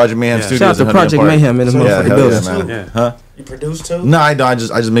 Yeah, Project Mayhem Studios. Shout out to Project Mayhem in the motherfucking building. Man. Huh? You produce too? No, I don't. I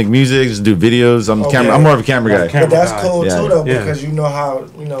just make music, just do videos. I'm more of a camera guy. But that's cool too though, because you know how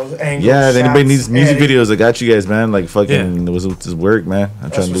angles. Yeah, if anybody needs music videos, I got you guys, man. Like fucking, it was just work, man.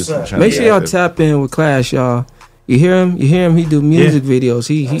 I'm trying to do something. Make sure y'all tap in with Clash, y'all. You hear him? He do music videos.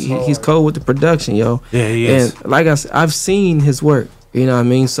 He's cold with the production, yo. Yeah, he is. And like I said, I've seen his work. You know what I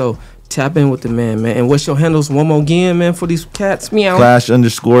mean? So tap in with the man. And what's your handles one more again, man, for these cats? Meow. Clash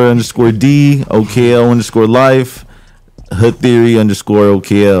 __D OKL _life. Hood Theory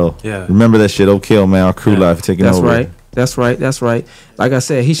 _OKL. Yeah. Remember that shit, OKL, man. Our crew life taking over. That's right. Like I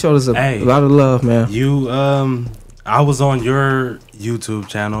said, he showed us a lot of love, man. You, I was on your YouTube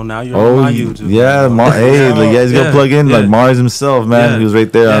channel. Now you're on my YouTube. Yeah, he's gonna plug in like Mars himself, man. He was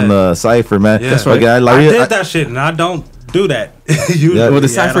right there on the Cypher, man. Yeah. That's right. I did that shit, and I don't do that. With the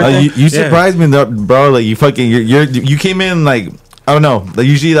Cypher, you surprised me, bro. Like you fucking, you came in like. I don't know. Like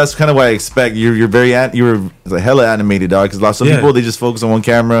usually that's kind of what I expect. You're like hella animated, dog. Because some people they just focus on one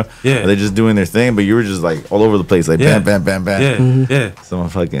camera. Yeah. Or they're just doing their thing, but you were just like all over the place, like bam, bam, bam, bam. Yeah, Mm-hmm. yeah. So I'm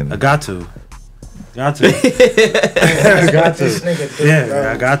fucking. I got to. I got to.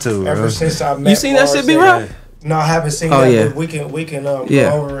 I got to. Ever since I met. You seen that shit, B-Rob? No, I haven't seen that. But we can go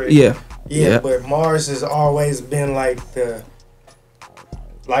over it. Yeah. But Mars has always been like this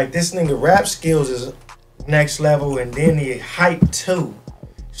nigga rap skills is next level, and then he hype too.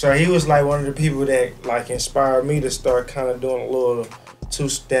 So he was like one of the people that like inspired me to start kind of doing a little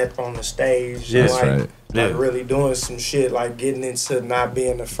two-step on the stage. Yes, like really doing some shit, like getting into not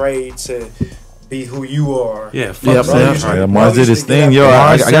being afraid to be who you are. Yeah, Mars did his thing, yo.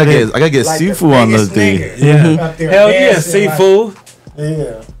 I gotta get like Sifu on this thing. Yeah, hell yeah, Sifu.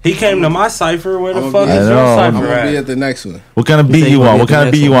 Yeah. He came to my cipher. Where the fuck is your cipher I'm gonna be at the next one. What kind of beat you want? What kind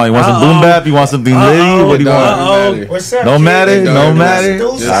of beat you want? You want some boom bap? You want something litty? What do you want? What's up? No matter.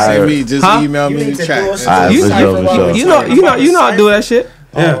 Just email me the track. You know I do that shit.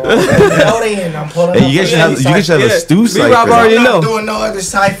 Yeah. You guys should have a stew cipher. B-Rob already know. I'm not doing no other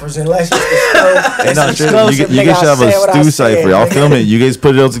ciphers unless it's you guys should have a stew cipher. I'll film it. You guys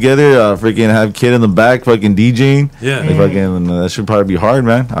put it all together. Freaking have kid in the back, fucking DJing. Yeah. Fucking that should probably be hard,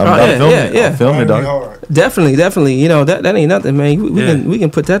 man. I'll film it. I'll film it, dog. Definitely. You know that ain't nothing, man. We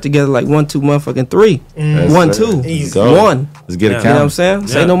can put that together like 1, 2, motherfucking 3. 1, 2, Easy. 1. Let's get a count. You know what I'm saying?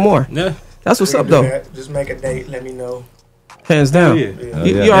 Say no more. Yeah. That's what's up, though. Just make a date. Let me know. Hands down.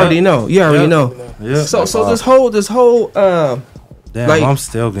 You already know. Yeah. So this whole Damn, like, I'm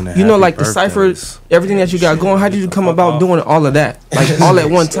still gonna. You know, like the ciphers, everything that you got going. How did you come about doing all of that, like all at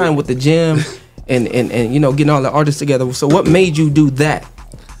one time with the gym, and you know, getting all the artists together? So what made you do that?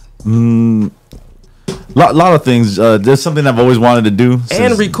 Lot of things. There's something I've always wanted to do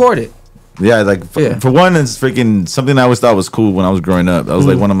And record it. Yeah, like for one, it's freaking something I always thought was cool when I was growing up. That was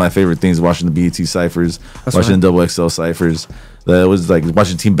like one of my favorite things, watching the BET ciphers, watching the Double XL ciphers. That was like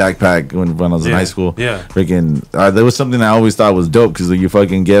watching Team Backpack when I was in high school. Yeah, freaking. There was something I always thought was dope because you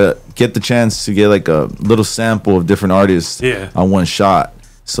fucking get the chance to get like a little sample of different artists on one shot.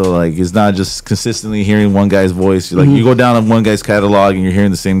 So like it's not just consistently hearing one guy's voice. Like you go down on one guy's catalog and you're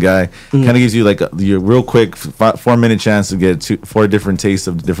hearing the same guy. Kind of gives you like your real quick 4-minute chance to get 4 different tastes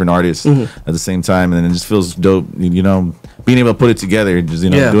of different artists at the same time, and then it just feels dope. You know, being able to put it together, just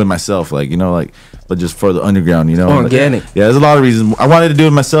doing it myself, like but just for the underground, organic. Yeah, there's a lot of reasons. I wanted to do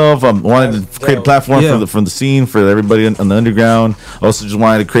it myself. I wanted to create a platform for the scene for everybody on the underground. Also, just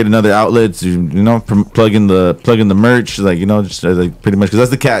wanted to create another outlet to plug in the merch, just like pretty much because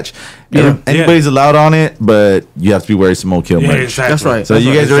that's the catch. Anybody's allowed on it, but you have to be wearing some OKL merch. Exactly. That's right. So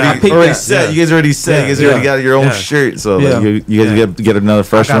you guys already set. You guys already set. You guys already got your own shirt. So you guys get another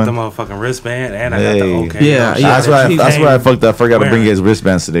fresh one. I got the motherfucking wristband and I got the OKL. Yeah. That's why I fucked up. I forgot to bring you guys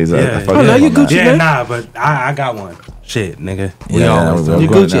wristbands today. So I oh no, you Gucci, man. Nah, but I got one. Shit, nigga. You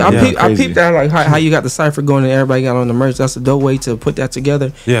Gucci. I peeped that like how you got the cipher going and everybody got on the merch. That's a dope way to put that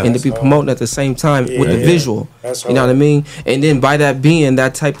together and to be promoting at the same time with the visual. You know what I mean? And then by that being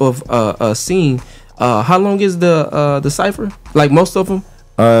that type of scene, how long is the cipher? Like most of them?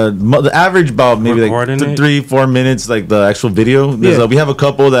 The average about maybe like 3-4 minutes, like the actual video. We have a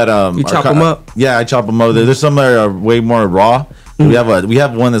couple that you chop them up. Yeah, I chop them up. There's some that are way more raw. We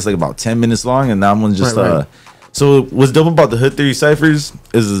have one that's like about 10 minutes long, and that one's just So what's dope about the Hood Theory ciphers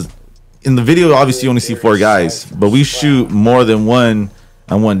is in the video, obviously you only see 4 guys, but we shoot more than one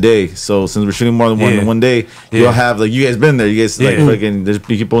on one day. So since we're shooting more than one in one day, you'll have like you guys been there. You guys like fucking there's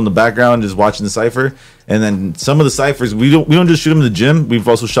people in the background just watching the cipher. And then some of the ciphers we don't just shoot them in the gym. We've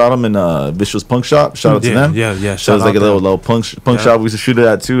also shot them in Vicious Punk Shop. Shout out to them. Yeah. So it's like a little punk shop. We used to shoot it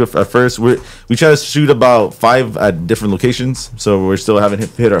at too. At first, we try to shoot about 5 at different locations. So we're still haven't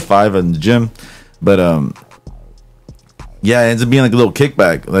hit our 5 in the gym, but yeah, it ends up being like a little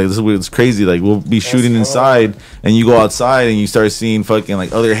kickback. Like this is what's crazy. Like we'll be shooting inside, and you go outside, and you start seeing fucking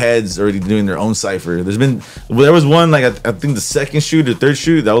like other heads already doing their own cipher. There was one like I think the second shoot or third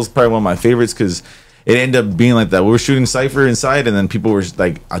shoot that was probably one of my favorites because it ended up being like that. We were shooting cipher inside, and then people were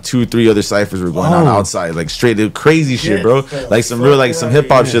like 2 or 3 other ciphers were going on outside, like straight crazy shit, bro. Like some real like some hip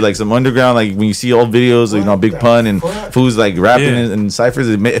hop shit, like some underground. Like when you see old videos, Big Pun and fools like rapping in ciphers,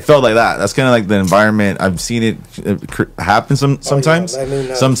 it felt like that. That's kind of like the environment. I've seen it happen sometimes.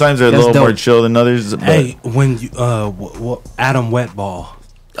 Sometimes they're a little more chill than others. Hey, when you Adam Wetball.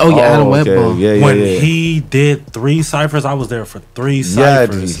 Oh yeah, Adam Wetball. When he did 3 ciphers, I was there for 3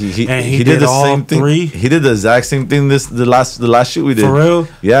 ciphers. He did the same thing. 3. He did the exact same thing. The last shoot we did. For real?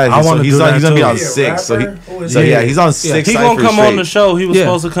 Yeah, I want to do that. He's gonna be on 6. He's on 6. He's gonna come on the show. He was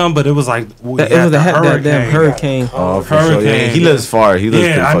supposed to come, but it was like it was that damn hurricane. Oh, for sure. Yeah, he lives far. He lives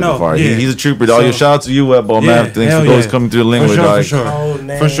pretty fucking far. He's a trooper. Dog. Yo, shout out to you, Wetball man. Thanks for always coming through the link with dog.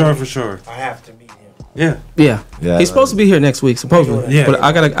 For sure. I have to meet him. Yeah. He's supposed to be here next week, supposedly. Yeah. But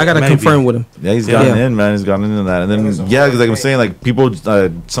I gotta confirm with him. Yeah, he's gotten in, man. He's gotten into that, and then because like I'm saying, like people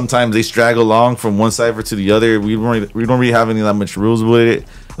sometimes they straggle along from one cipher to the other. We don't really have any that much rules with it.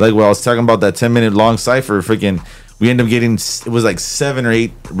 Like when I was talking about that 10-minute long cipher, freaking. We ended up getting, it was like 7 or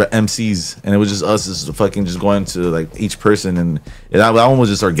 8 MCs, and it was just us just fucking just going to like each person, and that one was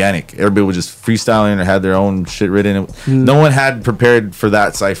just organic. Everybody was just freestyling or had their own shit written. No one had prepared for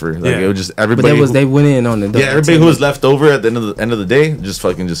that cipher. Like it was just everybody. But they went in on it. Yeah, everybody who was left over at the end of the day just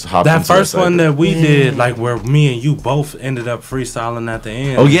fucking just hopped. That first one that we did, like where me and you both ended up freestyling at the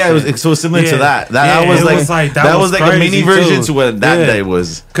end. Oh yeah, it was so similar to that. That was like a mini version to what that day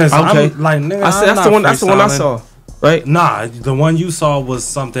was. Because I'm like, nigga, that's the one I saw. Right? Nah, the one you saw was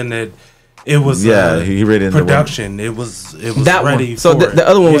something that it was. He read in production. It was that ready. One. So the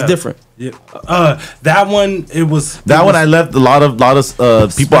other one was different. Yeah. That one it was. That one I left a lot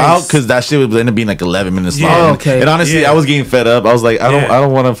of people out because that shit would end up being like 11 minutes long. Oh, okay. And honestly, I was getting fed up. I was like, I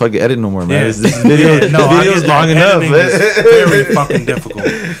don't want to fucking edit no more, man. This video's long enough. Very fucking difficult.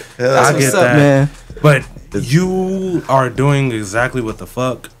 I get that, man. But you are doing exactly what the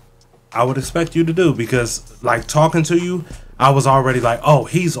fuck I would expect you to do, because like talking to you, I was already like, oh,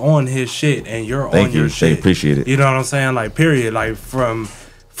 he's on his shit and you're on your shit. Appreciate it. You know what I'm saying? Like period. Like from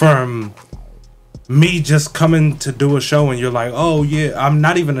me just coming to do a show and you're like, oh yeah, I'm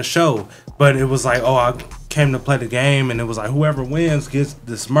not even a show, but it was like, oh, I came to play the game, and it was like whoever wins gets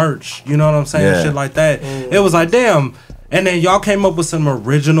this merch. You know what I'm saying? Yeah. Shit like that. It was like, damn. And then y'all came up with some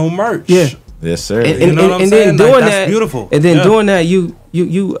original merch. Yeah. Yes, sir. You know what I'm saying? then doing Like, that, that's beautiful. And then Yeah. doing that, you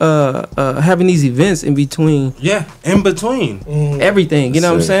having these events in between. Yeah, in between everything. You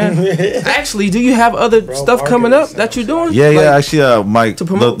know what I'm saying? Actually, do you have other stuff coming up that you're doing? Yeah, Like, actually, Mike,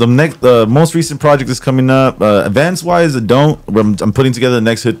 the most recent project is coming up. Events wise, I'm putting together the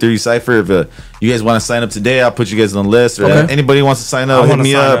next Hood 30 Cypher. If you guys want to sign up today, I'll put you guys on the list. Or anybody wants to sign up, hit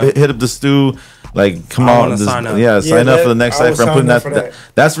me up. Hit up the Stu. Like, come on, sign up. Yeah, sign up for the next Cypher. I'm putting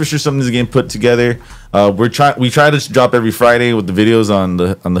that's for sure something that's getting put together. We try to drop every Friday with the videos on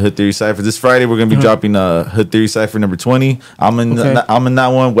the Hood Theory Cypher. This Friday we're gonna be dropping Hood Theory Cypher number 20. I'm in that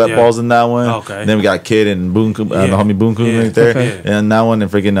one. Wet Ball's in that one. Okay. And then we got Kid and Boon the homie Boon right there, and that one,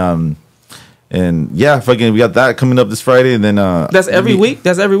 and freaking fucking we got that coming up this Friday, and then that's every week.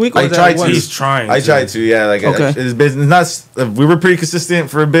 That's every week. Or I tried to. He's trying. I tried to. Yeah, like it's been not. We were pretty consistent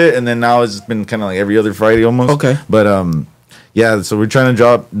for a bit, and then now it's just been kind of like every other Friday almost. Okay. But yeah. So we're trying to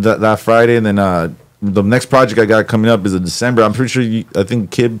drop that Friday, and then the next project I got coming up is in December. I'm pretty sure I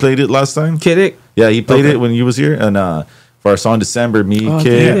think Kid played it last time. Kid, yeah, he played it when you was here, and for our song December, me,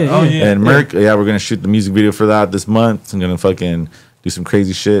 Kid, and Merc. Yeah, we're gonna shoot the music video for that this month. I'm gonna fucking do some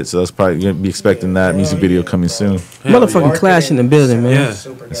crazy shit. So that's probably gonna be expecting that music video coming soon. Motherfucking Clash in the building, man. Yes,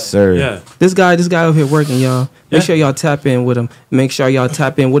 sir. Yeah. This guy over here working, y'all. Make sure y'all tap in with him. Make sure y'all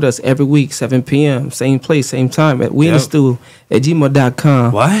tap in with us every week, 7 p.m. Same place, same time at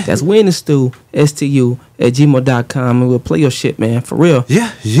WeInTheStew@gmail.com. What? That's WeInTheStew, STU @gmail.com, and we'll play your shit, man, for real. Yeah.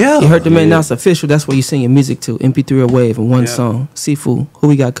 You heard the man. Now it's official. That's where you send your music to. MP3 or Wave in one song. Seafood. Who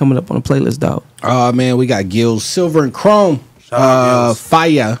we got coming up on the playlist, dog? Man, we got Gills, Silver and Chrome.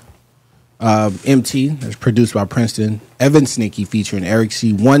 Fire MT, that's produced by Princeton. Evan Sneaky featuring Eric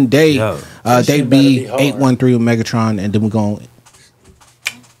C. One Day. They be 813 with Megatron, and then we're going to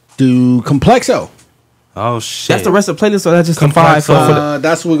do Complexo. Oh shit! That's the rest of the playlist, or that's just the five?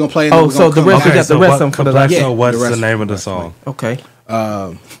 That's what we're gonna play. Oh, so the rest we got the rest of them for the last. So what's the name of the song? Okay.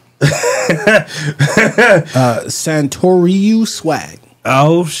 Santoriu Swag.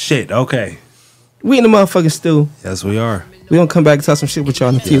 Oh shit! Okay. We in the motherfucking stew. Yes, we are. We gonna come back and talk some shit with y'all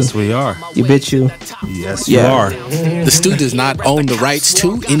in a few. Yes, we are. You bitch you. Yes, you are. The Stu does not own the rights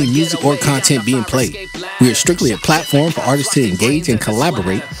to any music or content being played. We are strictly a platform for artists to engage and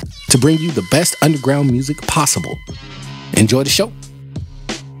collaborate to bring you the best underground music possible. Enjoy the show.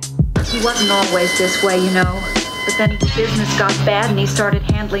 He wasn't always this way, you know. But then business got bad and he started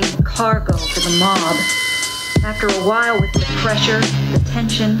handling cargo for the mob. After a while, with the pressure, the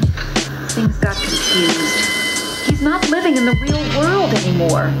tension, things got confused. He's not living in the real world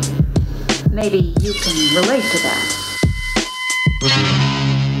anymore. Maybe you can relate to that.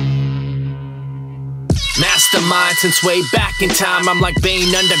 Mastermind since way back in time. I'm like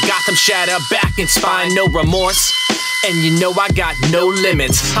Bane under Gotham Shadow, back and spine, no remorse. And you know I got no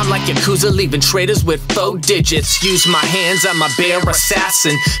limits. I'm like Yakuza leaving traders with faux digits. Use my hands, I'm a bear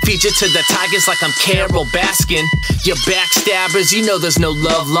assassin. Feature to the tigers like I'm Carol Baskin. You backstabbers, you know there's no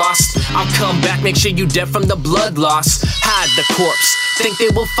love lost. I'll come back, make sure you dead from the blood loss. Hide the corpse, think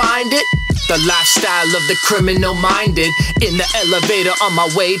they will find it? The lifestyle of the criminal minded. In the elevator on my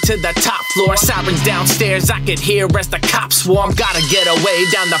way to the top floor. Sirens downstairs I could hear as the cops swarm. Gotta get away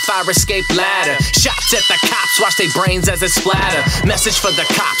down the fire escape ladder. Shots at the cops, watch they brains as it splatter. Message for the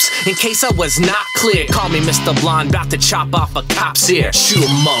cops, in case I was not clear. Call me Mr. Blonde, about to chop off a cop's ear. Shoot a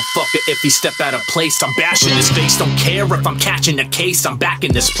motherfucker if he step out of place. I'm bashing his face, don't care if I'm catching a case. I'm back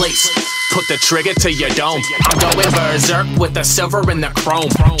in this place. Put the trigger to your dome. I'm going berserk with the silver and the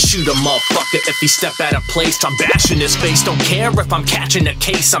chrome. Shoot a motherfucker if he step out of place. I'm bashing his face, don't care if I'm catching a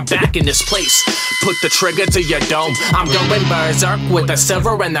case. I'm back in this place. Put the trigger to your dome. I'm going berserk with the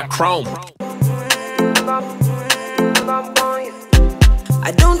silver and the chrome.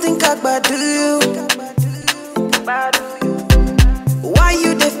 I don't think I badu you. Why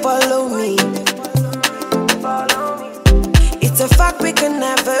you they follow me? It's a fact we can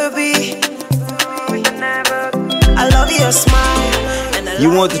never be. I love your smile. You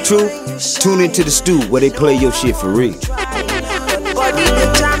want the truth? Tune into the Stew where they play your shit for real. Body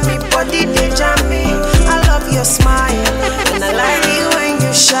they jam me. I love your smile. And I like it when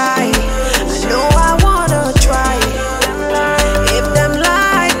you shy. I know I wanna try. If them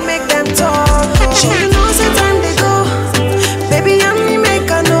like, make them talk. Sure you know the time they go. Baby, I'm me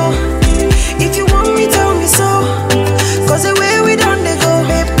make I know. If you want me, tell me so. Cause the way we done they go.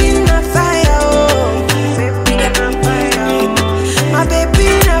 Baby, na fire, oh. Baby, na fire, oh. My baby,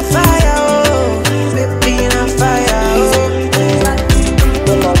 na fire, oh.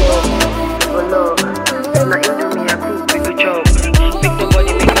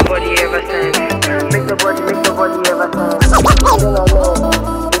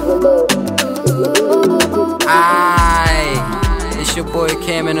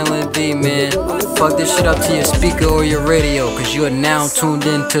 jamming on the beat, man. Fuck this shit up to your speaker or your radio, cause you are now tuned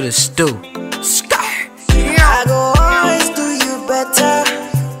in to the STU. I go always do you better.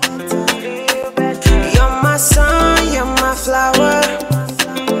 You're my sun, you're my flower.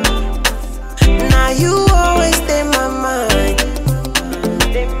 Now you always stay my mind.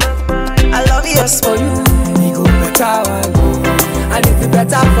 I love you for you. We go better one day. And if it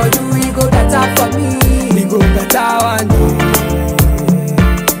better for you, we go better for me. We go better one day.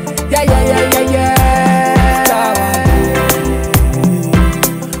 Yeah, yeah, yeah, yeah, yeah.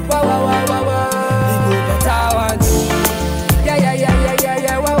 Wow, wow, wow, wow, wow. We go better one day. Yeah, yeah, yeah, yeah, yeah,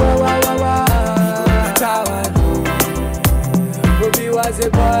 yeah. Wow, wow, wow, wow, wow. We go better one day. Ruby was a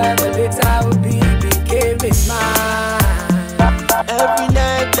boy, but later Ruby became a man. Every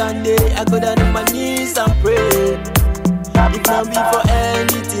night and day, I go down on my knees and pray. If not be for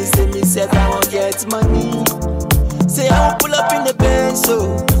anything, say me said I won't get money. Say I won't pull up in the Benz,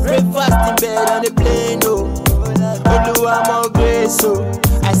 so breakfast in bed on the plane, oh. Olu, I'm all grace, so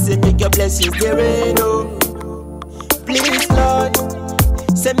I say make your blessings there rain, oh. Please, Lord,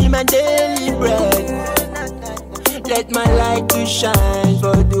 send me my daily bread. Let my light to shine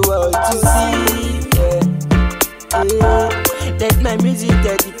for the world to see, yeah, yeah. Let my music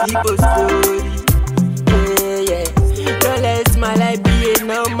tell the people's story, yeah, yeah. Don't let my life be a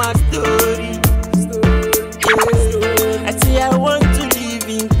normal story. Yeah. I say I want to live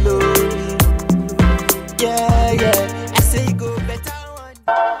in glory. Yeah, yeah. I say go better one.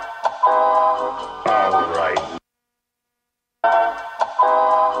 Alright.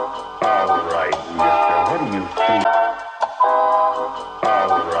 Alright, mister, what do you think?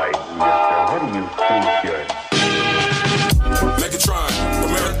 Alright, mister, what do you think you're Megatron, for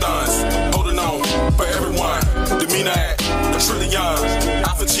marathons, holding on for everyone. Demeanor at a trillion.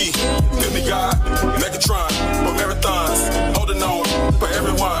 Alpha G, demigod. Megatron, for marathons, holding on for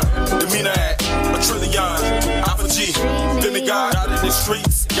everyone. Demeanor at a trillion. Alpha G, demigod. Out in the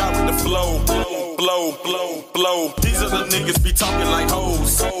streets, got with the flow. Blow, blow, blow. These are the niggas be talking like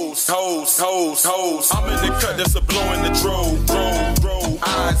hoes. Hoes, hoes, hoes, hoes. I'm in the cut, that's a blow in the drove. Roll,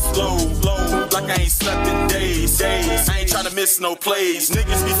 eyes slow, low. Like I ain't slept in days. I ain't tryna miss no plays.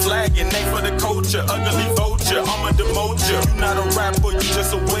 Niggas be flagging, they for the culture. Ugly vulture, I'ma demote ya. You not a rapper, you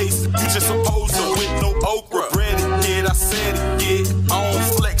just a waste. You just a poser with no okra. Read it, kid, I said it, kid. I don't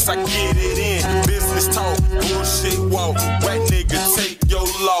flex, I get it in. Business talk, bullshit walk. Whack nigga, take your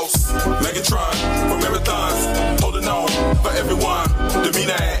loss. Megatron, for marathons, holding on for everyone.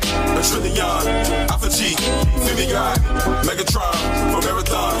 Demeanor at a trillion. Alpha G, demigod. Megatron, for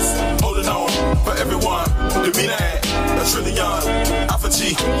marathons, holding on for everyone. Demeanor at a trillion. Alpha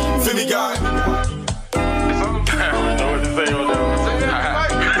G, demigod. I don't know what to say on that.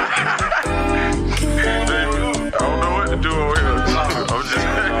 I don't know what to do over here. I'm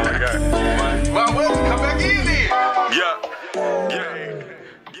just my way, come back in there.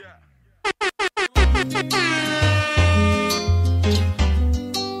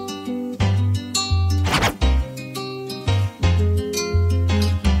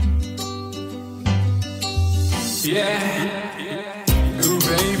 Yeah. Ooh,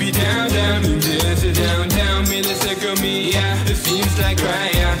 baby, down, there's a downtown millisecond me, yeah. It seems like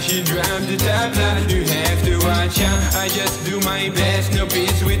right, yeah. She dropped the top line, you have to watch out. I just do my best, no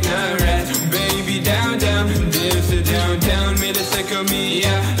peace with no rest. Baby, down, there's a downtown millisecond me,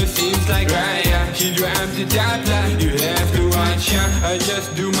 yeah. It seems like right, yeah. She dropped the top line, you have to watch out. I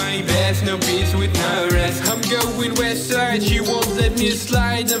just do my best, no peace with no rest. I'm going west side, she won't let me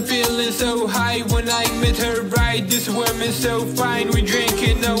slide. I'm feeling so high when I met her right. This woman's so fine, we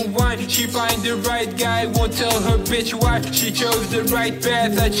drinking no wine. She find the right guy, won't tell her bitch why. She chose the right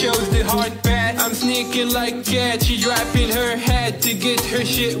path, I chose the hard path. I'm sneaking like cat, she dropping her hat to get her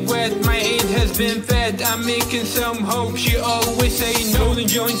shit wet. My aid has been fed, I'm making some hope. She always say no. Rolling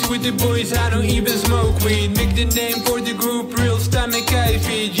joints with the boys, I don't even smoke weed. Make the name for the group, real stomach I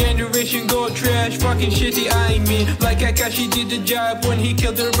feed. Generation gold trash, fucking shitty I mean. Like Akashi did the job when he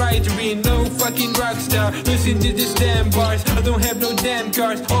killed the right ring. No fucking rock star, listen to this damn bars. I don't have no damn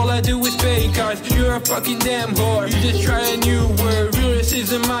cars, all I do is pay cards. You're a fucking damn whore, you just try a new word. Real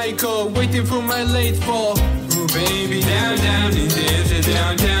racism I call, waiting for my late fall. Ooh, baby, down, and there's a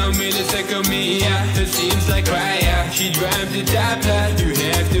downtown millisecond me, yeah. It seems like fire, she drives the top line. You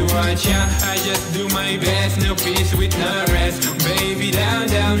have to watch out, I just do my best, no peace with no rest. Baby, down,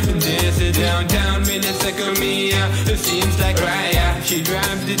 and there's a downtown millisecond me, yeah. It seems like fire, she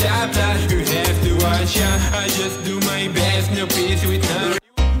drives the top line. You have to watch out, I just do my best, no peace with no rest.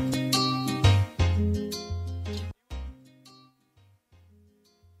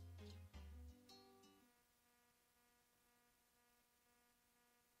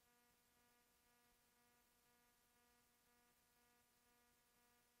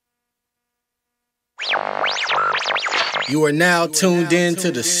 You are now tuned in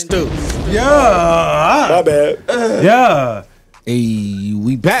to the Stew. Yeah. My bad. Yeah. Hey,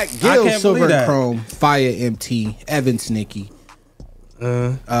 we back. I Gil, can't Silver believe and that. Chrome, Fire MT, Evans Nicky. He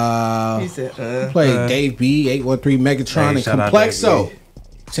said, Played Dave B, 813 Megatron, Hey, shout and out Complexo. Dave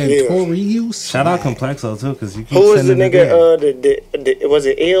Santorius. Shout out Complexo too, because you keep Who was the sending it nigga? in. Was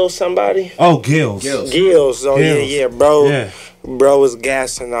it Ill somebody? Oh, Gills. Gills. Oh yeah, bro. Yeah. Bro was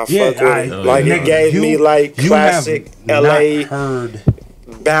gassing. I Yeah, fuck with it. I- Like it gave me like you classic have LA not heard.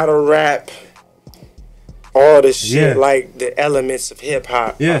 battle rap. All the shit, Yeah. like the elements of hip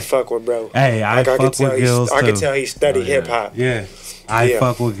hop. Yeah. I fuck with bro. Hey, I Like, fuck could with tell Gills I could too. tell he studied hip hop. Yeah. I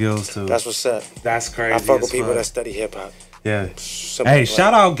fuck with Gills too. That's what's up. That's crazy. I fuck with as people fuck. that study hip hop. Yeah. Simple Hey, play.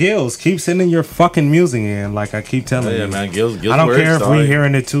 shout out Gills. Keep sending your fucking music in, like I keep telling Yeah, you. man. Gills I don't works, care if dog. we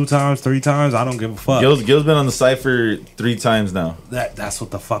hearing it 2 times, 3 times. I don't give a fuck. Gil's been on the cypher 3 times now. That's what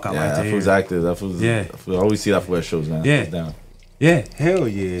the fuck I Yeah, like to that hear. fool's active. That fool's, Yeah. I always see that fool at shows, man. Yeah. He's down. Yeah, hell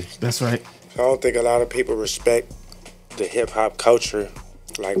yeah. That's right. I don't think a lot of people respect the hip hop culture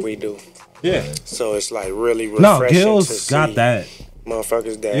like we do. Yeah. So it's like really No, refreshing to Gills see got that.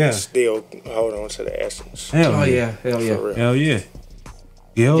 motherfuckers that Yeah. still hold on to the essence. Hell Oh, yeah. yeah. Hell yeah. For real. Hell yeah.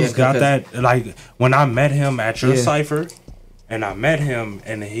 Gills Yeah, got because- that. Like, when I met him at your Yeah. cipher, and I met him,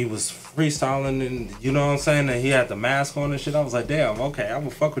 and he was freestyling, and you know what I'm saying? And he had the mask on and shit. I was like, damn, okay, I'm gonna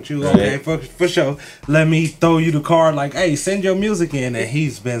fuck with you. Okay, for sure. Let me throw you the card. Like, hey, send your music in. And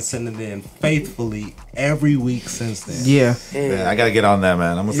he's been sending it in faithfully every week since then. Yeah. Man, I gotta get on that,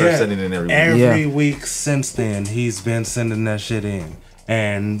 man. I'm gonna start sending it in every week. Every week since then, he's been sending that shit in.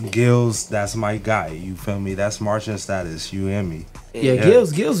 And Gills, that's my guy. You feel me? That's marching status. You and me. Yeah,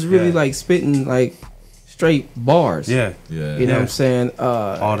 Gills is really like spitting like straight bars. Yeah. Yeah. You know what I'm saying?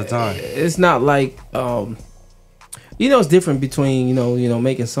 All the time. It's not like it's different between, you know,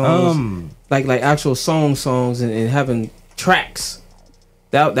 making songs like actual songs and having tracks.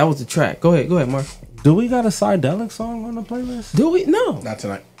 That was the track. Go ahead, Mark. Do we got a Psydelic song on the playlist? Do we? No. Not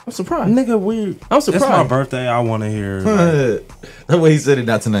tonight. I'm surprised. Nigga, I'm surprised. It's my birthday. I want to hear. The way he said it,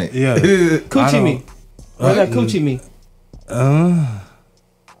 not tonight. Yeah. Coochie Me. What that Coochie Me?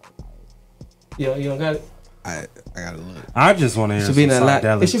 You don't got it? I gotta look. I just want to hear Should be in some that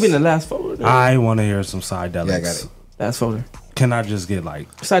Psydelics. it should be in the last folder. I want to hear some Psydelics. Yeah, I got it. Last folder. Can I just get like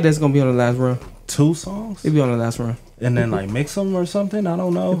Besides, that's gonna be on the last run. 2 songs? It'll be on the last run. And then like mix them or something? I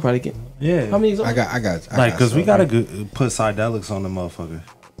don't know. You'll probably get. Yeah. How many? I got. Like, because we got to put Psydelics on the motherfucker.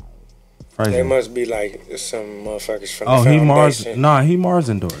 Crazy. They must be like some motherfuckers from Oh, the he foundation. Mars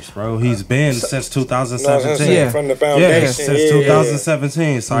endorsed, bro. He's been since 2017. Yeah. From the foundation. Yeah, since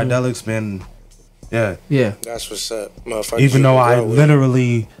 2017. Psydelic's been, yeah. That's what's up, motherfuckers. Even though you can I grow with.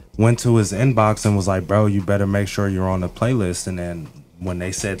 literally went to his inbox and was like, bro, you better make sure you're on the playlist. And then when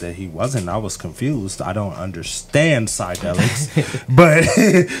they said that he wasn't, I was confused. I don't understand Psydelics, but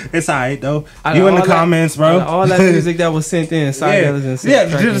it's all right, though. You in the comments, bro. All that music that was sent in, Psydelics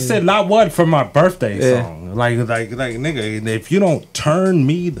and just said not one for my birthday song. Like, nigga, if you don't turn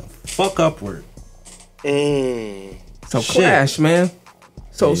me the fuck upward. So Clash, man.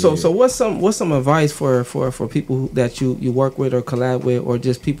 So what's some advice for people that you work with or collab with, or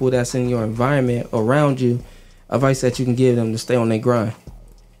just people that's in your environment around you? Advice that you can give them to stay on their grind.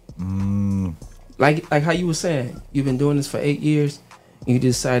 Like how you were saying, you've been doing this for 8 years, and you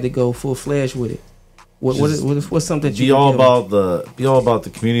decided to go full fledged with it. What's something that you be all about the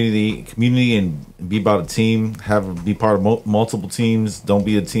community, and be about a team. Be part of multiple teams. Don't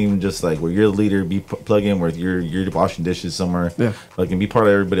be a team just like where you're the leader. Be plug in where you're washing dishes somewhere. Yeah, like and be part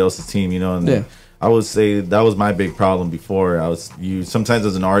of everybody else's team. You know. And yeah. I would say that was my big problem before. Sometimes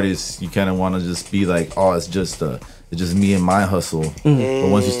as an artist, you kind of want to just be like, oh, it's just me and my hustle. But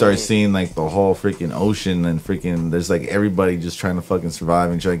once you start seeing like the whole freaking ocean and freaking, there's like everybody just trying to fucking survive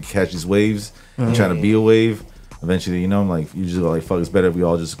and try to catch these waves and trying to be a wave. Eventually, I'm like, usually like, fuck, it's better if we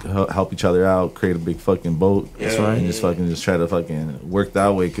all just help each other out, create a big fucking boat. That's right. And just try to fucking work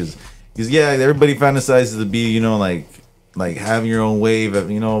that way. Cause yeah, everybody fantasizes to be, like having your own wave,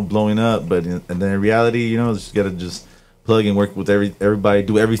 blowing up. But and then in reality, just gotta just plug and work with everybody,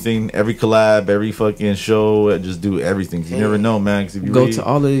 do everything, every collab, every fucking show, just do everything. 'Cause you never know, man. 'Cause if you go to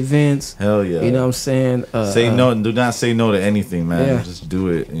all the events. Hell yeah. You know what I'm saying? Say no, do not say no to anything, man. Yeah. Just do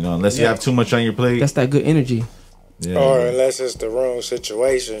it. Unless you have too much on your plate. That's that good energy. Yeah. Or unless it's the wrong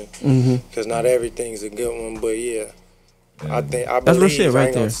situation, because not everything's a good one. But yeah, I believe, That's real shit I right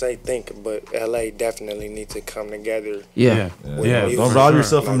ain't gonna there. say think, but LA definitely need to come together. Yeah. Don't rob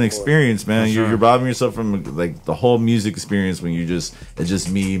yourself from the experience, man. For You're sure. robbing yourself from like the whole music experience when it's just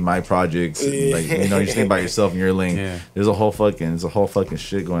me, my projects, and, like you're staying by yourself in your lane. Yeah. There's a whole fucking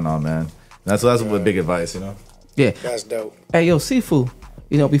shit going on, man. That's what big advice, Yeah. That's dope. Hey, yo, Sifu,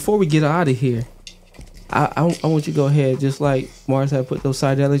 you know, before we get out of here, I want you to go ahead, just like Mars had put those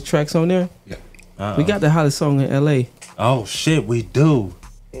psychedelic tracks on there. Yeah. We got the hottest song in LA. Oh shit, we do.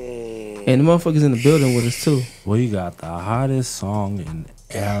 And the motherfuckers in the building with us too. We got the hottest song in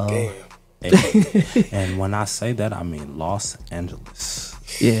LA. And when I say that, I mean Los Angeles.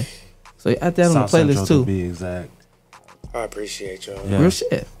 Yeah. So add that on the South playlist Central too. To be exact. I appreciate y'all. Yeah. Real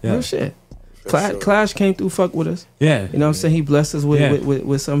shit. Yeah. Real shit. sure. Clash came through, fuck with us. Yeah. You know what I'm saying? He blessed us with, Yeah.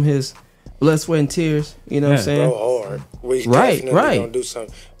 with some of his blood, sweat, and tears. You know what I'm saying? Go hard. We Right, definitely right. gonna do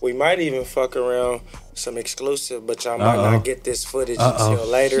something. We might even fuck around some exclusive, but y'all might not get this footage until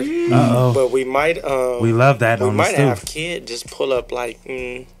later. But we might. We love that We on the might stoop. have Kid just pull up like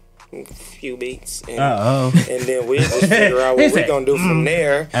a few beats, and, Uh-oh. and then we'll just figure out what we're gonna do from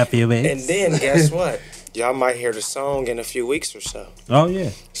there. A few beats. And then guess what? Y'all might hear the song in a few weeks or so. Oh yeah.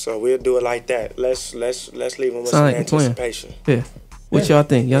 So we'll do it like that. Let's leave them with Sound some like a plan. anticipation. Yeah. What y'all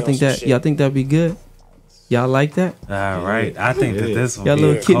think? Y'all think that? Y'all think that'd be good? Y'all like that? All right. I think that this will Y'all be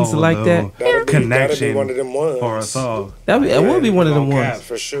little a kittens cool like that? little connection That'd be one of them ones. for us all. That would be one of them ones.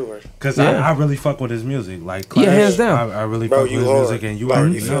 For sure. Cause Yeah. I really fuck with his music. Like Yeah, Clash, hands down. I really Bro, fuck you with his hard. music, and you Like,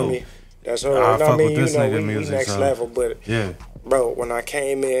 already you feel know. me? That's hard. I fuck mean, with this you know, nigga we music. next so. level, but Yeah. bro, when I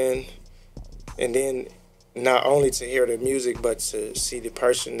came in, and then not only to hear the music, but to see the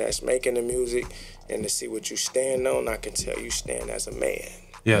person that's making the music and to see what you stand on, I can tell you stand as a man.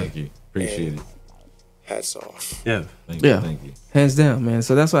 Yeah. Thank you. Appreciate it. Hats off. Yeah. Thank you. Yeah. Thank you. Hands down, man.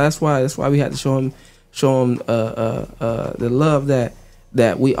 So that's why we had to show him the love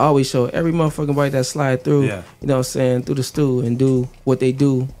that we always show every motherfucking body that slide through. Yeah. You know what I'm saying, through the stew and do what they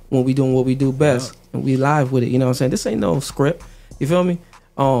do when we doing what we do best, and we live with it. You know what I'm saying. This ain't no script. You feel me?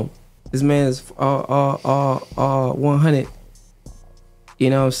 This man is all 100. You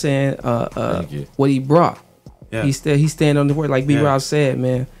know what I'm saying? Thank you. What he brought. Yeah. He stand on the word like B Yeah. Rob said,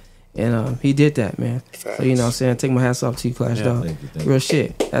 man. And he did that, man. So you know what I'm saying? Take my hats off to you, Clash Yeah. Dog. Thank you. Real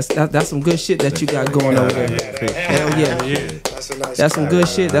shit. That's some good shit that you got going over there. Hell yeah. That's some good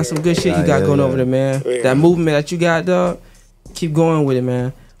shit. That's some good shit you got going over there, man. Yeah. That movement that you got, dog. Keep going with it,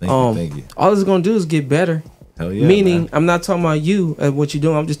 man. Thank you. All it's gonna do is get better. Hell yeah. Meaning, man. I'm not talking about you and what you're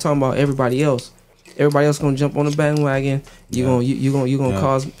doing. I'm just talking about everybody else. Everybody else gonna jump on the bandwagon. You gonna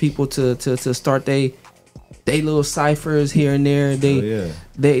cause people to start they little ciphers here and there.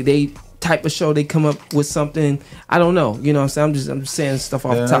 They type of show they come up with something. I don't know. You know what I'm saying? I'm just saying stuff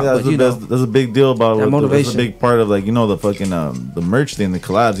off the top. That's, But you know, that's a big deal about that it. That's motivation. a big part of like, you know, the fucking the merch thing, the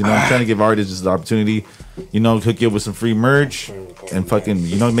collabs. You know, I'm trying to give artists just the opportunity, you know, hook you up with some free merch and fucking,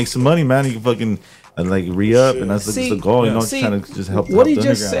 you know, make some money, man. You can fucking like re-up, and that's just the goal, you know, trying to just help. What he the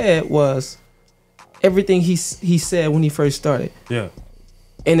just underground. said was everything he said when he first started. Yeah.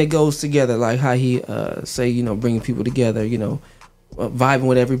 And it goes together, like how he say, you know, bringing people together, you know, vibing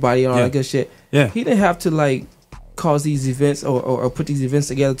with everybody, all that good shit. Yeah. He didn't have to like cause these events or put these events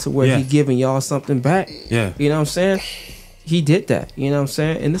together to where Yeah. he giving y'all something back. Yeah. You know what I'm saying? He did that. You know what I'm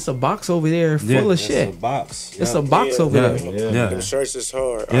saying? And it's a box over there full of shit. It's a box. It's a box over there. Yeah. Them shirts is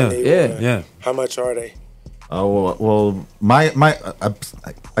hard. Yeah. I need Yeah. one. Yeah. How much are they? Oh well,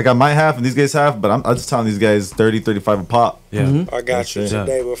 I got my half and these guys half, but I'm just telling these guys 30, 35 a pop. Yeah. I got you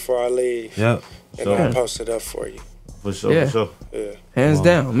today before I leave. Yeah. And I'll post it up for you. For sure. Yeah. For sure. Yeah. Hands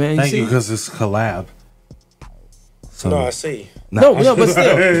down, man. Thank you, see? because it's collab. So, No, I see. No, but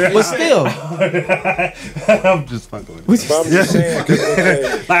still. I'm just fucking with you. But I'm just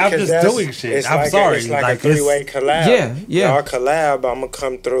saying, I'm just doing shit. It's I'm like sorry. It's like a three-way collab. Yeah. Y'all collab, I'm gonna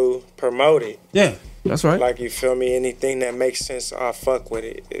come through, promote it. Yeah. That's right. Like, you feel me? Anything that makes sense, I fuck with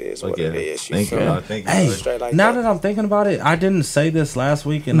it. It is what it is. You Thank feel you. me? Thank you. Hey, Straight like now that. that I'm thinking about it, I didn't say this last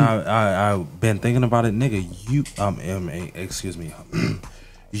week, and I've been thinking about it, nigga. You excuse me,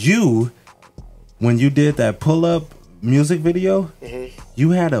 you when you did that pull up music video, you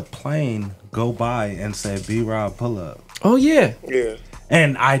had a plane go by and say B Rob pull up. Oh yeah. Yeah.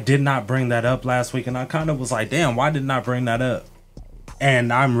 And I did not bring that up last week, and I kind of was like, damn, why didn't I bring that up?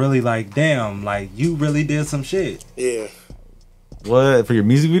 And I'm really like, damn, like you really did some shit. Yeah. What, for your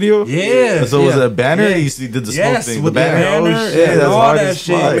music video? Yeah. So was it a banner? Yeah. You did the smoke Yes, thing. with The banner. the banner Oh shit, and that's all hard that as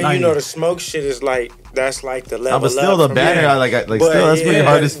shit. fuck. I mean, Like- you know, the smoke shit is like, that's like the level but still, up the from banner, there. like But still, that's pretty yeah,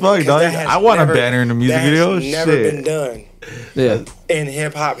 hard as fuck, 'cause dog. that has I want never- a banner in a music that video. has never Shit. been done Yeah. in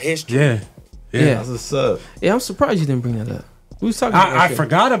hip hop history. Yeah. Yeah. That's what's up. Yeah, I'm surprised you didn't bring that up. We was talking about I that.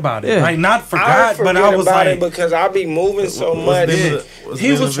 forgot about it. Yeah. Like not I forgot, forget but I was about like, it because I be moving so What's much. the name of the- what's the he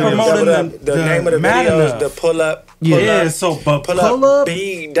name of was the video? promoting the name of the Mad video is Enough. the pull up. Yeah, so but pull pull up up.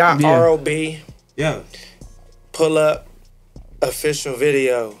 B.ROB. Yeah. Pull up official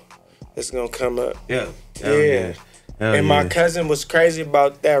video. It's gonna come up. Yeah. Yeah. And my cousin was crazy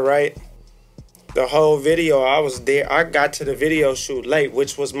about that, right? The whole video, I was there. I got to the video shoot late,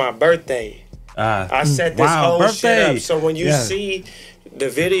 which was my birthday. I set this whole shit up. So when you see the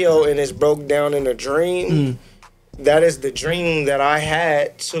video and it's broke down in a dream, that is the dream that I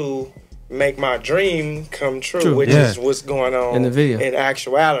had to make my dream come true, which is what's going on in the video. In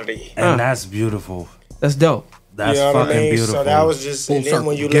actuality. And that's beautiful. That's dope. That's you know what fucking I mean? beautiful. So that was just, and then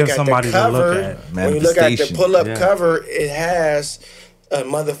when you look at the cover, when you look at the pull-up cover, it has a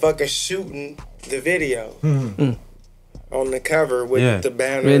motherfucker shooting the video on the cover with the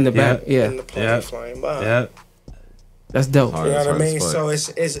banner in the back, and the plane flying by. Yeah. That's dope. You know what I mean? So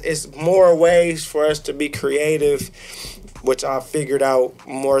it's more ways for us to be creative, which I figured out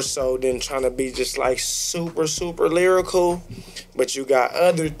more so than trying to be just like super, super lyrical. But you got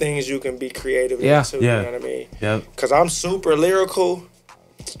other things you can be creative in too. You know what I mean? Yeah. Because I'm super lyrical,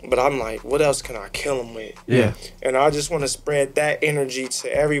 but I'm like, what else can I kill them with? Yeah. And I just want to spread that energy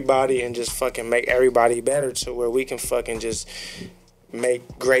to everybody and just fucking make everybody better to where we can fucking just make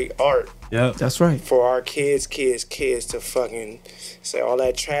great art. Yeah. That's right. For our kids to fucking say all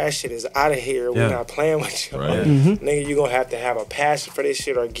that trash shit is out of here. We're not playing with you. Right. Nigga, you're going to have a passion for this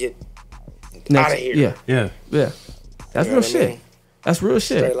shit or get out of here. Yeah. That's You know real what I shit. mean? That's real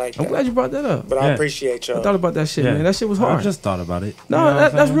shit. Straight like I'm that. glad you brought that up. But I appreciate y'all. I thought about that shit, man. That shit was hard. I just thought about it. No, You know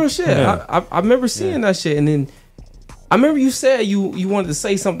what that's I'm real saying? shit. Yeah. I remember seeing that shit, and then I remember you said you wanted to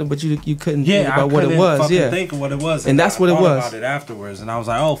say something, but you couldn't think about what it was. Think of what it was. And that's what it I thought was. about it afterwards, and I was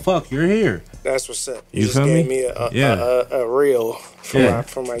like, "Oh fuck, you're here." That's what's up. You just feel gave me? me a reel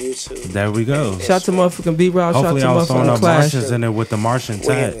from my YouTube. There we go. Shout out to motherfucking B-Rob. Shout out Hopefully, to I was throwing motherfucking up Clash. Martians in there with the Martian We in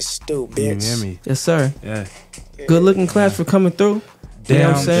tag. the stew, You bitch. hear me? Yes, sir. Yeah. Good looking Clash for coming through. You know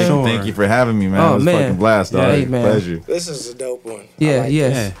what I'm saying? Thank you for having me, man. Oh, it was man. fucking blast, dog. Hey, man. Pleasure. This is a dope one. Yeah, like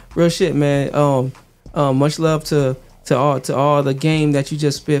yes. Real shit, man. Much love to all the game that you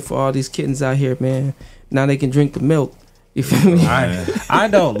just spit for all these kittens out here, man. Now they can drink the milk. You feel me? I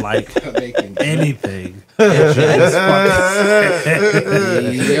don't like anything.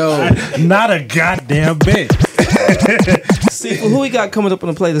 Yo. Not a goddamn bit. See, who we got coming up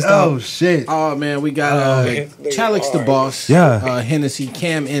on the playlist? Oh shit! Oh man, we got Chalix the Boss, Hennessy,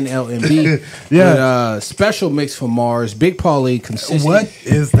 Cam NLMB, with special mix for Mars, Big Paulie, Consistent. What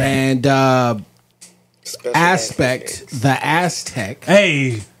is that? And Aspect, the Aztec.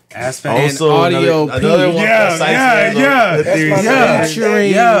 Hey. Aspect. And Also, Audio another P. one.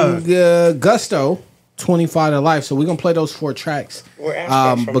 Featuring Gusto, 25 to Life. So we're going to play those 4 tracks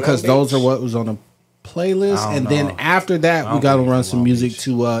because those are what was on the playlist. And then after that, we got to run some music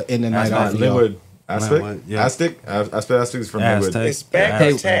to end the night off. Aspect? Aspect is from Linwood. It's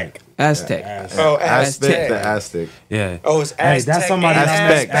Aztec. Aztec. Oh, Aztec. The Aztec. Yeah. Oh, it's Hey, Aztec. that's somebody and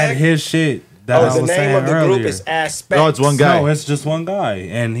that at his shit. That I the was name saying of the earlier. group is Aspect. No, it's one guy. No, it's just one guy,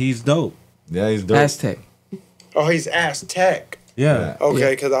 and he's dope. Yeah, he's dope. Aztec. Oh, he's Aztec. Yeah.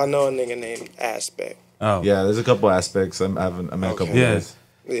 Okay, because I know a nigga named Aspect. Oh. Yeah, there's a couple aspects. I'm a couple guys.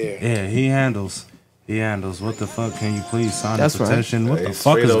 Yeah, he handles. What the fuck? Can you please sign That's a right. petition? What Hey, the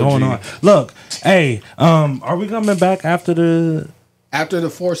fuck is straight going OG. on? Look, hey, are we coming back after the? After the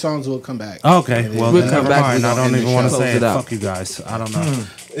 4 songs, we'll come back. Okay, well, We'll then come never back. mind. I don't even want to Close say it it. out. Fuck you guys. I don't know.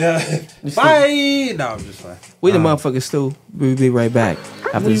 Yeah. Bye. No, I'm just fine. We the motherfuckers still. We'll be right back.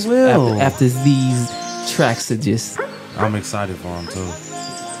 After We this, will. After these tracks are just. I'm excited for him too.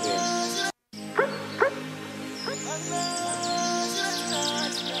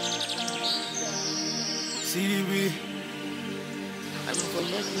 CDB.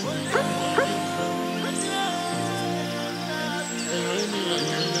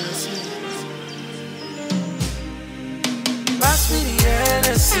 Pass me the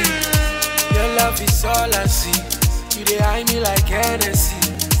Hennessy. Your love is all I see. You dey eye me like Hennessy.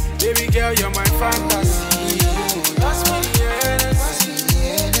 Baby girl, you're my fantasy. Pass me the Hennessy.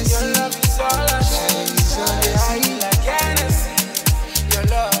 Your love is all I see. You dey eye me like Hennessy. Your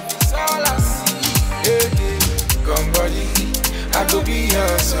love is all I see. Hey, hey, come body, I go be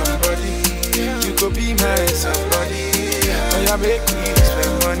your somebody. You go be my somebody. Oh, you make me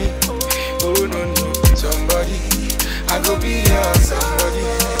spend money. Oh no no, somebody. I go be your somebody.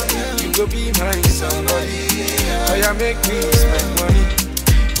 You go be my somebody. Oh, you make me spend money.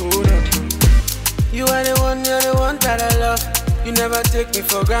 Oh no no. You are the one, you're the one that I love. You never take me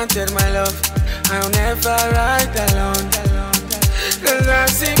for granted, my love. I'll never ride alone. Cause I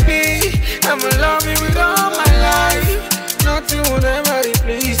see me, I'ma love you with all my life. Nothing will ever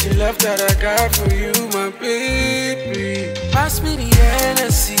replace the love that I got for you, my baby. Pass me the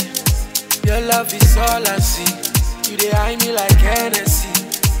Hennessy. Your love is all I see. You dey eye me like Hennessy.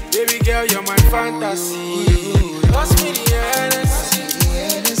 Baby girl, you're my fantasy. Lost me the Hennessy.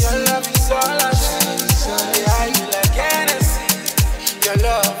 Your love is all I see. Yeah, you like Hennessy. Your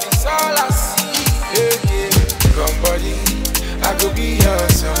love is all I see. Yeah, yeah. Come body, I could be your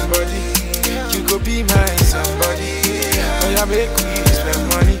somebody. You could be my somebody. Oh, yeah, make we spend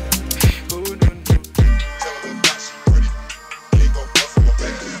money.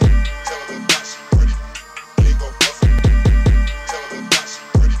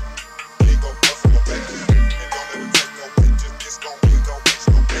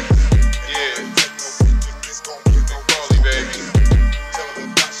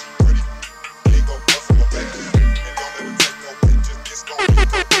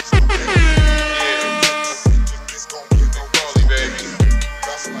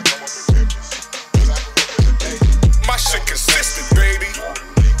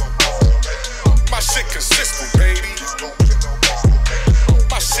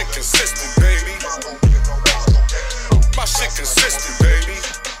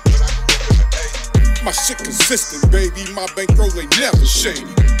 Consistent, baby, my bankroll ain't never shady.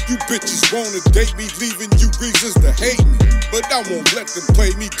 You bitches wanna date me, leaving you reasons to hate me. But I won't let them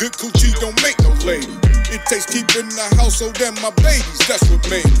play me, good coochie don't make no lady. It takes keeping the household and my babies, that's what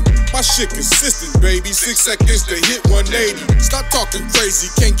made me. My shit consistent, baby, 6 seconds to hit 180. Stop talking crazy,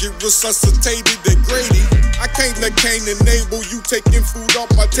 can't get resuscitated, they Grady. I can't let Cain enable you taking food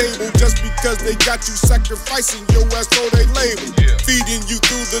off my table just because they got you sacrificing your ass for they label. Feeding you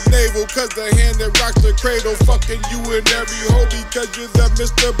through the navel, cause the hand that rocks the cradle. Fucking you in every hole because you're the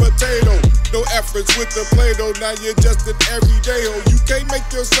Mr. Potato. No efforts with the Play-Doh, now you're just an everyday hoe. You can't make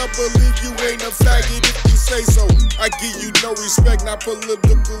yourself believe you ain't a faggot if you say so. I give you no respect, not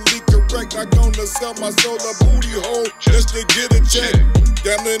politically correct. Not gonna sell my soul a booty hole just to get a check.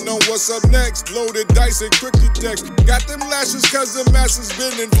 Gambling on what's up next, loaded dice and cricket decks. Got them lashes cause the masses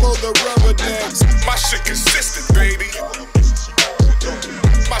bending for the rubber necks. My shit consistent, baby.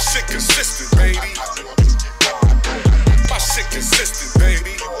 My shit consistent, baby. My shit consistent,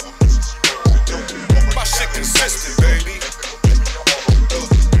 baby. My shit consistent, baby.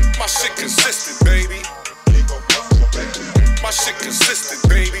 My shit consistent, baby. My shit consistent,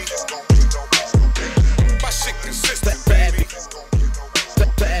 baby. My shit consistent, baby.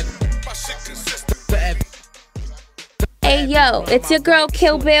 My shit consistent, baby. Hey yo, it's your girl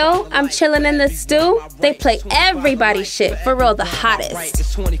Kill Bill. I'm chilling in the stew. They play everybody's shit, for real, the hottest.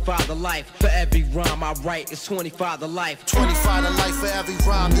 It's 25 to life for every rhyme I write. It's 25 to life. 25 to life for every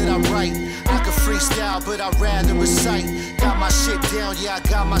rhyme that I write. I can freestyle, but I'd rather recite. Got my shit down, yeah, I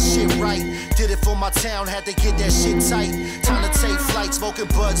got my shit right. Did it for my town, had to get that shit tight. Time to take flight, smoking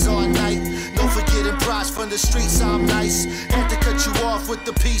buds all night. No forgetting props from the streets, I'm nice. Had to cut you off with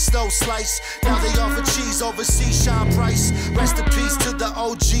the piece, no slice. Now they offer cheese overseas, Sean Price. Rest in peace to the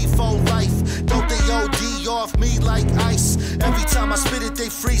OG for life. Don't they OD off me like ice? Every time I spit it, they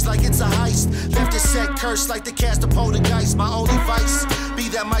freeze like it's a heist. Left it set cursed like the cast of poltergeist. My only vice, be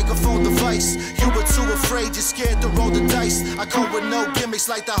that microphone device. You were too afraid, you're scared to roll the dice. I come with no gimmicks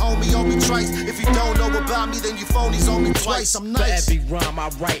like the homie on me twice. If you don't know about me, then you phonies on me twice. I'm nice. For every rhyme I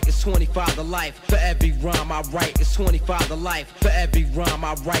write, it's 25 to life. For every rhyme I write, it's 25 to life. For every rhyme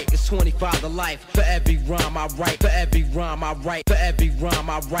I write, it's 25 to life. For every rhyme I write, for every rhyme I write, for every rhyme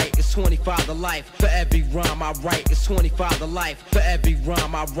I write, it's 25 to life. For every rhyme I write, it's 25 to life. For every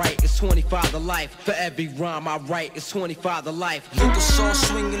rhyme I write, it's 25 to life. For every rhyme I write, it's 25 to life. Liquor sauce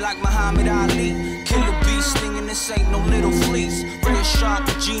swinging like Muhammad Ali. Killer bee stinging, this ain't no little fleas. Red shark,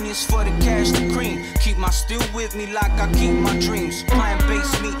 a genius for the cash to cream. Keep my steel with me like I keep my dreams.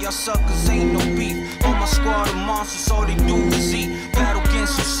 Plant-based meat, y'all suckers ain't no beef. On my squad of monsters, all they do is eat. Battle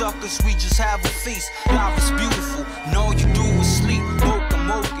against you suckers, we just have a feast. Life is beautiful, and all you do is sleep. Woke, I'm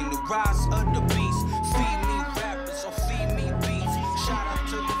woken, the rise of the beast. Feed me rappers or feed me beats. Shout out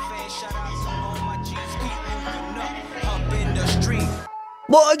to the fans, shout out to all my G's. Keep moving up in the street.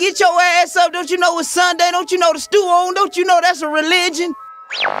 Boy, get your ass up. Don't you know it's Sunday? Don't you know the stew on? Don't you know that's a religion?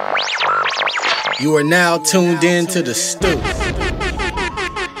 You are now tuned in to the stew.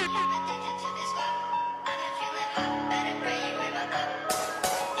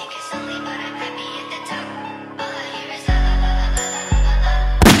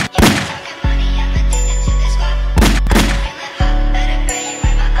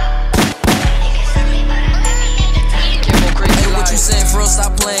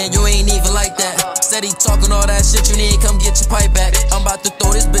 Stop playing, you ain't even like that. Steady talking all that shit, you need come get your pipe back. I'm about to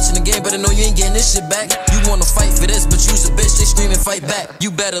throw this bitch in the game, but I know you ain't getting this shit back. You wanna fight for this, but you's a bitch, they screaming fight back. You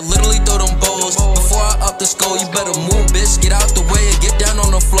better literally throw them balls before I up the skull. You better move, bitch, get out the way and get down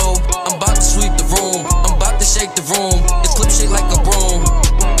on the floor. I'm about to sweep the room, I'm about to shake the room. This clip shake like a broom.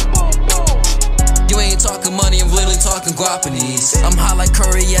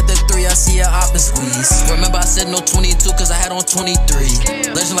 no 22 cause I had on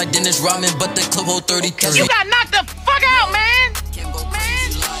 23. Legend like Dennis Rodman, but that club hold 33. You got knocked the fuck out, man.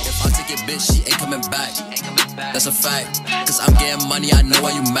 If I take it, bitch, she ain't coming back. That's a fact. Cause I'm getting money, I know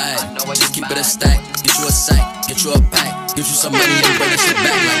why you mad. Just keep it a stack. Get you a sack, get you a pack. Get you some money and bring that shit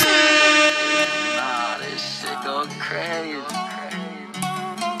back like. Nah, this shit go crazy.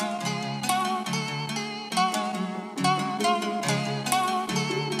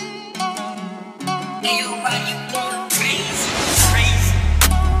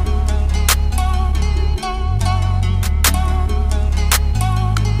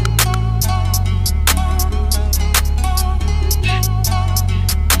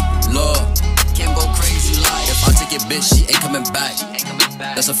 Bitch, she ain't coming back.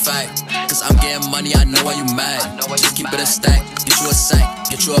 That's a fact. Cause I'm getting money, I know why you mad. Just keep it a stack. Get you a sack,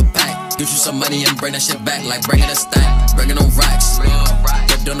 get you a pack. Get you some money and bring that shit back. Like bringing a stack, bringing on racks.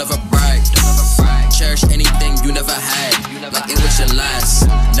 But don't ever brag. Cherish anything you never had. Like it was your last.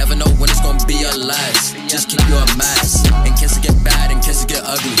 Never know when it's gonna be your last. Just keep you a mask. In case it get bad, in case it get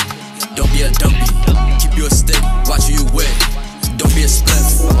ugly. Don't be a dumpy. Keep you a stick, watch who you with. Don't be a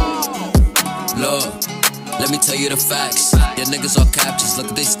spliff. Lord, let me tell you the facts. Your niggas all cap, just look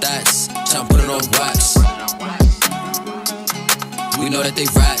at their stats. Tryna put it on wax. We know that they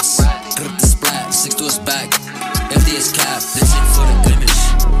rats. Cut up the splat, 6 to his back. Empty his cap, this ain't for the image.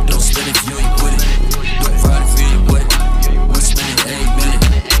 Don't spin if you ain't with it. Don't ride if you ain't with it. We're spinning every minute.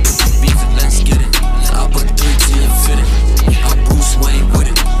 Beef it, let's get it. I'll put 3 to infinite. I'm Bruce Wayne with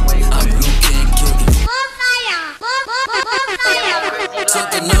it. I'm Luke King kicking. Took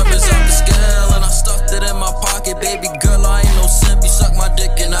the numbers off the scale and I stuffed it in my pocket. Baby girl, I ain't no simp. You suck my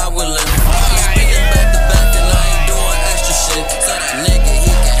dick and I will live. I'm spinning back to back and I ain't doing extra shit. So that nigga,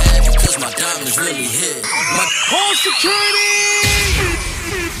 he can have it cause my diamonds really hit. Home security!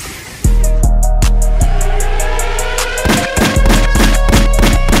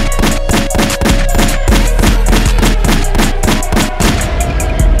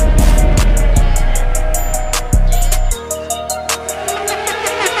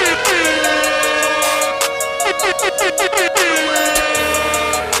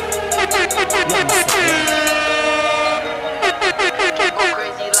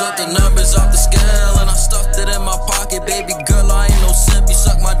 Took the numbers off the scale and I stuffed it in my pocket. Baby girl, I ain't no simp. You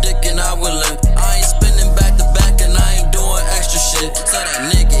suck my dick and I will live. I ain't spinning back to back and I ain't doing extra shit. So that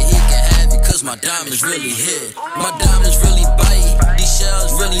nigga, he can have it cause my diamonds really hit. My diamonds really bite. These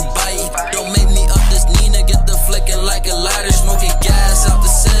shells really bite. Don't make me up this Nina. Get the flicking like a lighter. Smoking gas out the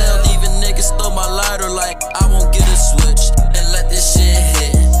cell. Even niggas stole my lighter like I won't get a switch. And let this shit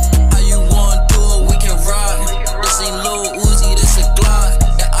hit. How you wanna do it? We can rock. This ain't Lil Uzi, this a Glock.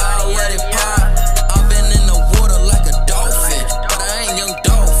 Let it pop. I've been in the water like a dolphin, but I ain't young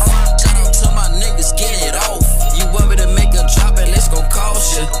dolphin. Shout out to my niggas, get it off. You want me to make a drop and it's gon'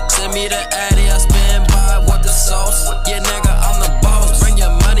 cost you. Send me the addy, I spin by what the sauce. Yeah, nigga, I'm the boss. Bring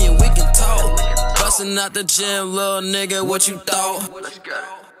your money and we can talk. Bustin' out the gym, little nigga, what you thought?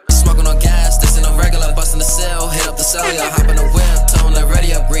 Smoking on gas, this ain't no regular. Bustin' the cell, hit up the cellular, hop in the whip, tone the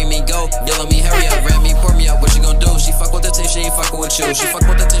ready up, green me go. Yellow me, hurry up, ram me, pour me up. What you gon' do? She fuck with the team, she ain't fuckin' with you. She fuck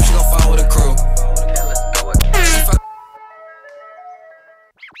with the team, she gon' follow the crew. She fuck.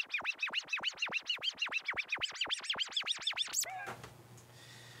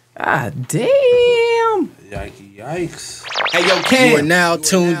 Ah, damn. Yikes. Hey, yo, Cam. You are now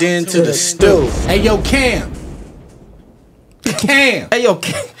tuned in to the stew. Hey, yo, Cam. Cam. Hey, yo,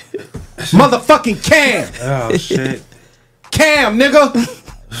 Cam. Motherfucking Cam. Oh, shit. Cam, nigga.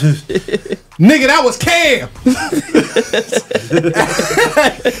 Nigga, that was Cam.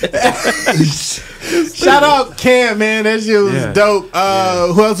 Shout out Cam, man. That shit was dope.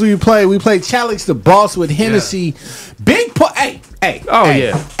 Who else we play? We played Challenge the Boss with Hennessy. Big Hey.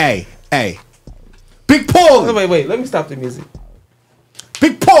 Hey. Big Paulie. Wait. Let me stop the music.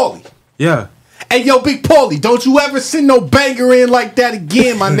 Big Paulie. Yeah. Hey, yo, Big Paulie, don't you ever send no banger in like that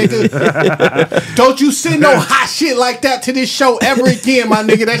again, my nigga. Don't you send no hot shit like that to this show ever again, my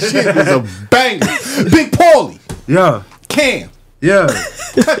nigga. That shit was a banger. Big Paulie. Yeah. Cam. Yeah.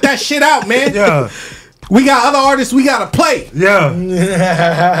 Cut that shit out, man. Yeah. We got other artists we gotta play. Yeah.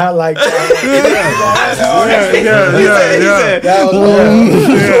 I like that.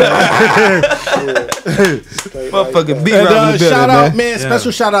 Motherfucking beat and, shout out, man.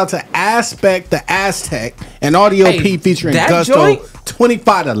 Special shout out to Aspect, the Aztec, and Audio P featuring Gusto. Joint?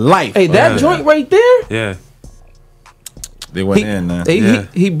 25 to life. Hey, that joint right there. Yeah. They went in there.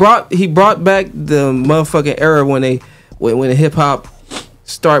 He brought back the motherfucking era when the hip hop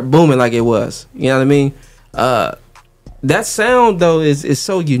start booming like it was. You know what I mean? That sound though is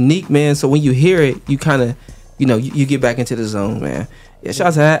so unique, man. So when you hear it, you kind of you know, you get back into the zone, man. Yeah,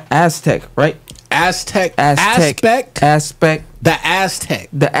 shout out to Aztec, right? Aspect. The Aztec. The Aztec.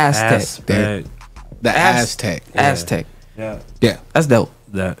 The Aztec. Aztec. Yeah. That's dope.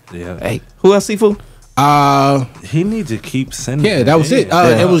 Yeah. Hey, who else, Sifu? He needs to keep sending. Yeah, that was it.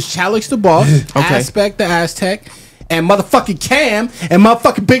 It was Challenge the Boss, Okay. Aspect the Aztec, and motherfucking Cam, and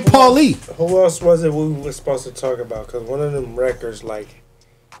motherfucking Big Paul Lee. Who else was it we were supposed to talk about? Because one of them records, like,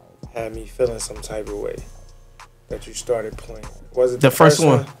 had me feeling some type of way that you started playing. Was it The first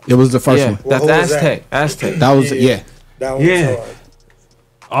one? It was the first one. Well, That's who was Aztec. that? Aztec. That was yeah. That one Yeah. was hard.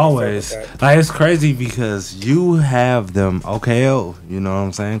 Always. Like, it's crazy because you have them OKL, you know what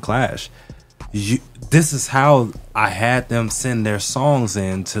I'm saying? Clash. This is how I had them send their songs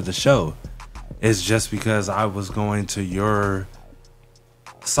in to the show. It's just because I was going to your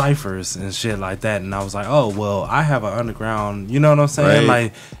ciphers and shit like that, and I was like, oh well, I have an underground, you know what I'm saying? Right.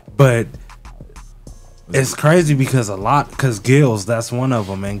 Like, but it's crazy because Gills, that's one of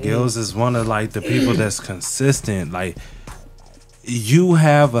them, and Gills is one of like the people that's consistent. Like, you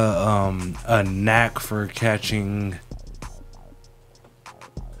have a knack for catching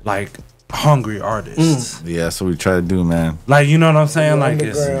like hungry artists. Yeah, that's what we try to do, man. Like, you know what I'm saying? You Like,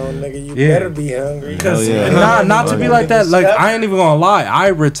 it's underground, nigga, you yeah. better be hungry. Cause yeah. not to be like that. Like, I ain't even gonna lie. I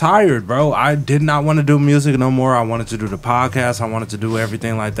retired, bro. I did not want to do music no more. I wanted to do the podcast. I wanted to do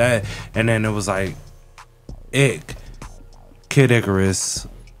everything like that. And then it was like, Kid Icarus,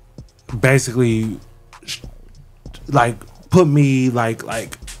 basically, like put me like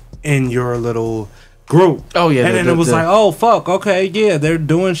in your little group. Oh yeah. And then it was like, oh fuck, okay, yeah, they're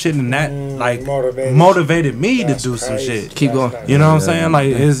doing shit, and that like motivated me to do some shit. Keep going. You know what I'm saying? Like,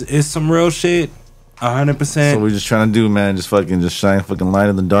 it's some real shit. 100%. So we're just trying to do, man, just shine fucking light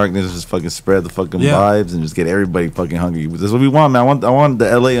in the darkness, just fucking spread the fucking vibes, and just get everybody fucking hungry. That's what we want, man. I want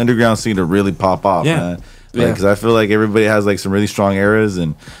the LA underground scene to really pop off, man. Because I feel like everybody has like some really strong eras,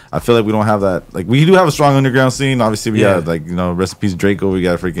 and I feel like we don't have that. Like, we do have a strong underground scene. Obviously, we got like, you know, rest in peace Draco. We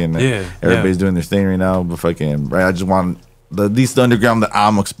got freaking everybody's doing their thing right now. But fucking right, I just want at least the underground that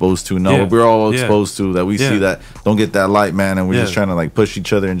I'm exposed to. No, we're all exposed to that. We see that don't get that light, man, and we're just trying to like push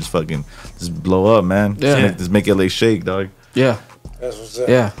each other and just fucking just blow up, man. Just make LA shake, dog. Yeah. That's what's up.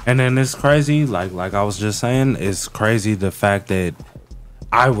 Yeah. And then it's crazy, like I was just saying, it's crazy the fact that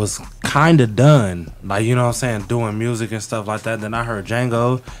I was kind of done, like, you know what I'm saying, doing music and stuff like that. Then I heard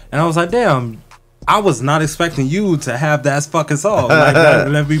Django, and I was like, damn, I was not expecting you to have that fucking song. Like,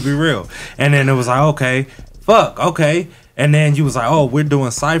 let me be real. And then it was like, okay, okay. And then you was like, oh, we're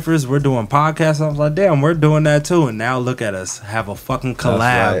doing ciphers, we're doing podcasts. I was like, damn, we're doing that too. And now look at us, have a fucking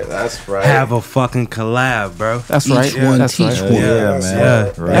collab. That's right. Have a fucking collab, bro. That's right. Each one That's teach right. one. Yeah,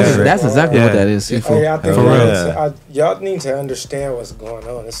 man. That's exactly what that is. Hey, I think For real. y'all need to understand what's going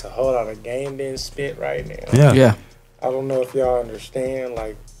on. It's a whole lot of game being spit right now. Yeah. I don't know if y'all understand,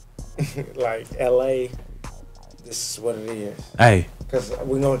 like, like LA. This is what it is. Hey, because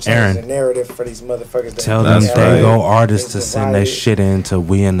we're gonna change Aaron, the narrative for these motherfuckers. Tell them they go artists to send their shit into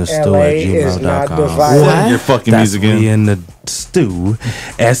weinthestew@gmail.com. What? Your fucking That's music in. We in the stew,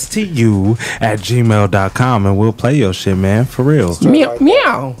 STU@gmail.com, and we'll play your shit, man, for real. Meow,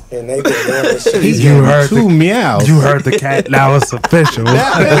 meow. And they been doing this shit. You heard two meows. You heard the cat. Now it's official.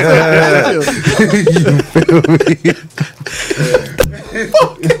 You feel me?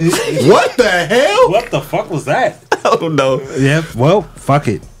 What the hell? What the fuck was that? I don't know. Yeah, well, fuck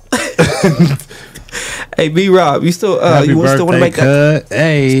it. Hey, B-Rob, you still Happy you still want to make cut.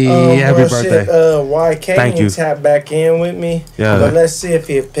 Hey, happy birthday. YK Thank you. Tap back in with me. Yeah. But let's see if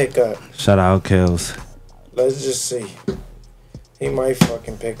he'll pick up. Shout out, Kills. Let's just see. He might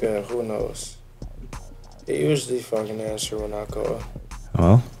fucking pick up. Who knows? He usually fucking answer when I call.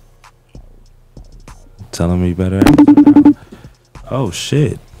 Well, tell him you better answer. Oh,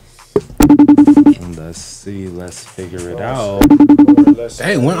 shit. Let's see. Let's figure it out.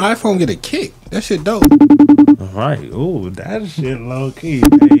 Hey, when iPhone get a kick, that shit dope. All right. Ooh, that shit low key.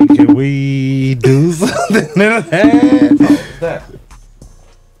 Hey, can we do something in that?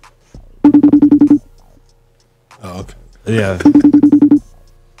 Oh, okay. Yeah.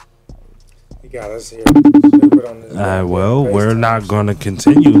 He got us here. Stupid on this Well, we're not going to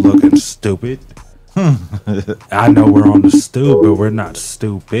continue looking stupid. I know we're on the stew, but we're not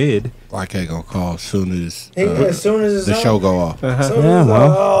stupid. YK gonna call as soon as as soon as the show go off. Yeah,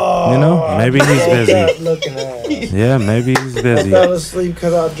 well, you know, maybe he's busy. Looking at it. Yeah, maybe he's I busy. fell asleep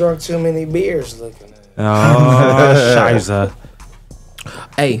because I drunk too many beers. Looking at it. Oh, shiza.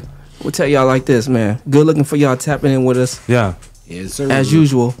 Hey, we'll tell y'all like this, man. Good looking for y'all tapping in with us. Yeah. Yes, sir. As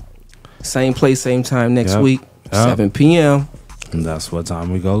usual, same place, same time next week, 7 p.m. And that's what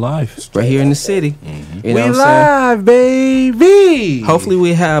time we go live. Right here in the city. You know We what I'm live, baby. Hopefully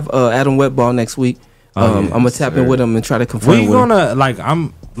we have Adam Wetball next week. I'm gonna tap in with him and try to confirm. We with him. gonna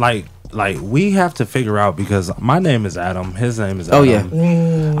like we have to figure out, because my name is Adam, his name is Adam. Oh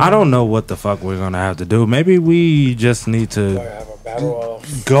yeah. I don't know what the fuck we're gonna have to do. Maybe we just need to Have a battle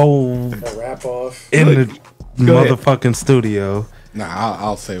off. go A rap off. in the Go ahead. motherfucking studio. Nah,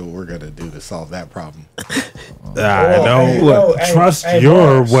 I'll say what we're gonna do to solve that problem. I don't trust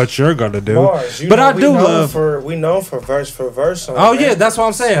what you're gonna do, Mars, but I do love. We known for verse on Oh yeah, that's what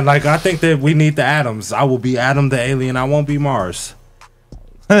I'm saying. Like, I think that we need the Adams. I will be Adam the alien. I won't be Mars.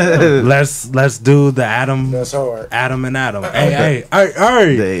 let's do the Adam. That's hard. Adam and Adam. Hey. Yeah,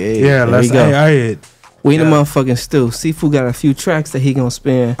 There let's we go. hey. We in the motherfucking stew. Seafood got a few tracks that he gonna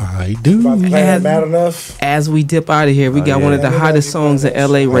spin. I do. Bad enough. As we dip out of here, we got one of the hottest songs in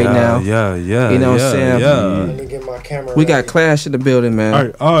LA right now. Yeah. You know what I'm saying? Let me get my camera. We got Clash in the building,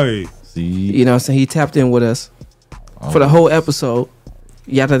 man. You know what I'm saying? He tapped in with us for the whole episode.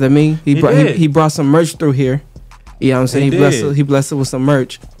 Yada to me. He brought some merch through here. You know what I'm saying? He blessed us with some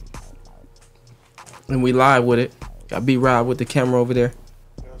merch. And we live with it. Got B-Rob with the camera over there.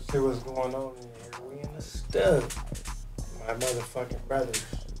 See what's going on in here. We in the stud. My motherfucking brothers.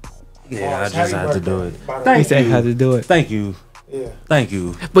 Yeah, Mars, I just happy had to do birthday, it. by the He way. said had to do it. Thank you. Yeah. Thank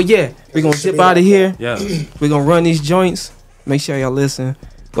you. But yeah, we're gonna dip out of here. Yeah. We're gonna run these joints. Make sure y'all listen.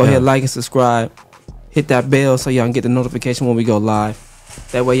 Go ahead, like and subscribe. Hit that bell so y'all can get the notification when we go live.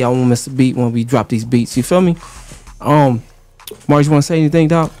 That way y'all won't miss a beat when we drop these beats. You feel me? Mars, you wanna say anything,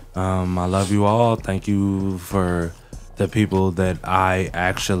 Doc? I love you all. Thank you for the people that I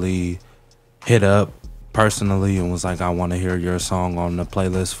actually hit up personally and was like, I want to hear your song on the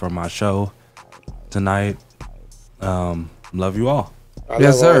playlist for my show tonight. Love you all. Yes,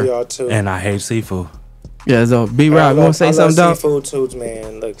 love sir. all y'all too. And I hate Seafood. Yeah, so B-Rob, you wanna say something, Doc? Seafood too,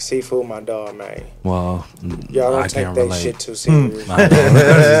 man. Look, Seafood, my dog, man. Well, Y'all don't I take can't that relate. shit too serious. I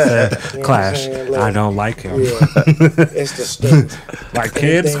don't. You know Clash. what I'm saying? Look, I don't like him. Yeah, it's the stuff. My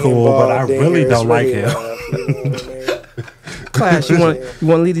kid's cool, but I really don't like him. Clash, you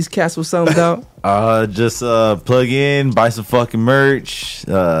wanna leave these cats with something, Doc? Just plug in, buy some fucking merch.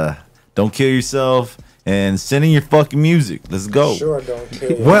 Don't kill yourself, and send in your fucking music. Let's go. Sure, don't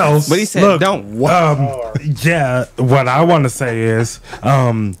kill you. Well, But he said look, don't. yeah, what I want to say is,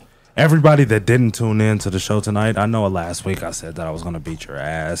 everybody that didn't tune in to the show tonight, I know last week I said that I was gonna beat your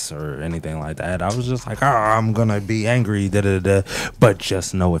ass or anything like that. I was just like, I'm gonna be angry, but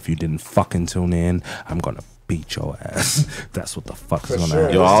just know if you didn't fucking tune in, I'm gonna beat your ass. That's what the fuck is gonna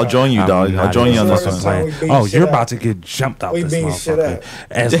happen. Yo, I'll join you, dog. I'll join you on this one. Oh, you're about to get jumped out this motherfucker.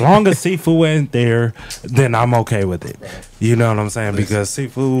 As long as Seafood ain't there, then I'm okay with it. You know what I'm saying? Because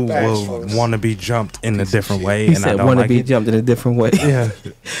Seafood will want to be jumped in a different way, He and I said don't want to like be it. jumped in a different way. Yeah.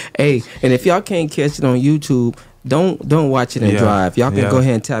 Hey, and if y'all can't catch it on YouTube, don't watch it and Yeah. drive. Y'all can Yeah. go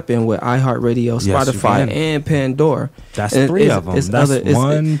ahead and tap in with iHeartRadio, Yes, you Spotify, can. and Pandora. That's And three it's- of them. it's That's other- it's-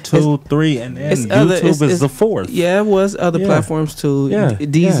 1, 2, 3, and then it's YouTube is the fourth. Yeah, it was other Yeah. platforms too. Yeah.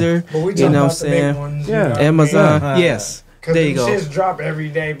 Deezer, But we you talking know what I'm about the big saying? ones, you know what I Amazon, mean? yes. Cause There you them go. shits drop every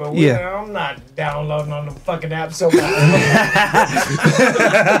day, but I'm not downloading on the fucking app so much.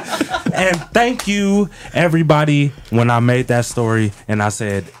 And thank you, everybody, when I made that story and I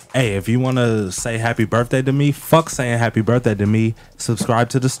said, hey, if you want to say happy birthday to me, fuck saying happy birthday to me, subscribe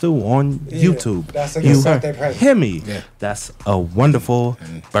to the stew on YouTube. That's a good birthday present. Hear me. Yeah. That's a wonderful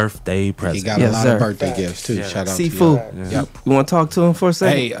birthday present. He got a lot of birthday gifts too. Shout out Seafood. to you. Yep. You want to talk to him for a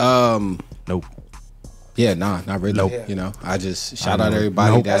second? Hey, nope. Yeah, nah, not really. Nope. You know, I just shout I out don't-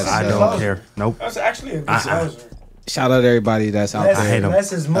 everybody nope, that's. I don't care. Nope. That's actually a good closer. Shout out everybody that's out Less- there. I hate 'em.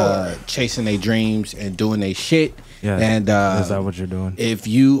 less is more. Chasing their dreams and doing their shit. Yeah. And Is that what you're doing? If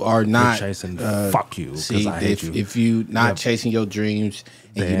you are not chasing, fuck you, 'cause see, I hate you. if you not Yep. chasing your dreams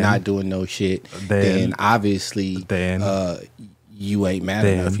and you're Then- not doing no shit, then- then obviously you ain't mad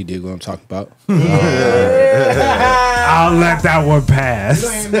then- enough. You dig what I'm talking about? I'll let that one pass.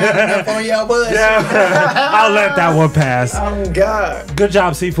 on your bus. I'll let that one pass. Oh God. Good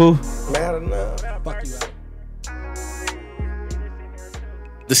job, Seafood. Mad enough.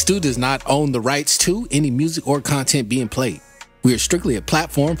 The Stew does not own the rights to any music or content being played. We are strictly a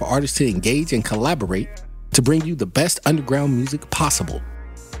platform for artists to engage and collaborate to bring you the best underground music possible.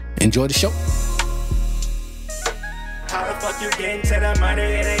 Enjoy the show. How the fuck you getting to the money?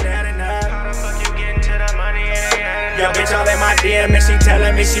 It ain't that enough. How the fuck you getting to the money? It ain't that enough. Yo, bitch, all in my DM and she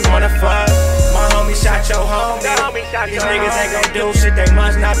telling me she wanna fuck. My homie shot your homie. These niggas ain't gon' do shit, they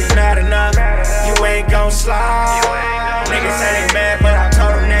must not be mad enough. You ain't gon' slide. Niggas say they mad, but I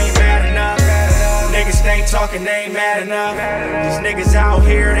told them they ain't mad enough. Niggas can stay talking, they ain't mad enough. These niggas out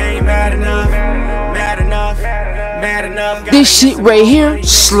here, they ain't mad enough. Mad enough, mad enough. This shit right here,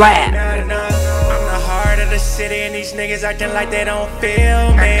 slap. I'm the heart of the city, and these niggas acting like they don't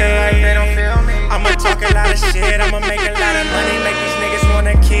feel me. I'ma talk a lot of shit, I'ma make a lot of money, make these niggas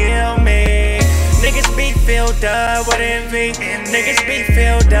wanna kill me. Niggas be filled up with envy. Niggas be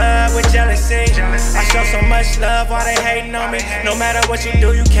filled up with jealousy. I show so much love while they hating on me. No matter what you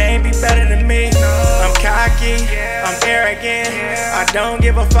do, you can't be better than me. I'm cocky, I'm arrogant. I don't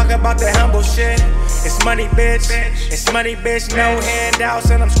give a fuck about the humble shit. It's money, bitch. It's money, bitch. No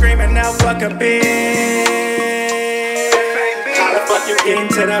handouts, and I'm screaming out, fuck a bitch. How the fuck you getting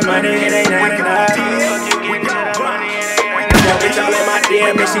to the money? It ain't enough. Yo, bitch, all in my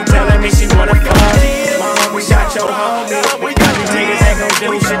DM, and she telling me she wanna fuck. My homie shot your homie. These niggas ain't gon'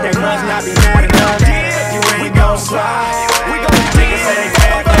 do shit, they must not be mad enough. You ain't gon' slide. Niggas say they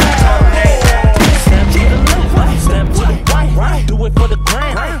bad, but I told them. Step to the left, step to the right. Do it for the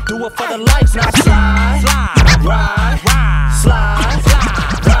gram, do it for the likes. Now slide, ride, slide,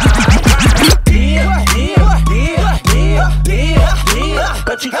 yeah.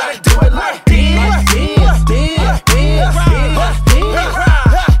 But you gotta do it like this.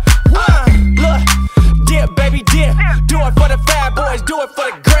 Look, dip, baby, dip. Do it for the fat boys, do it for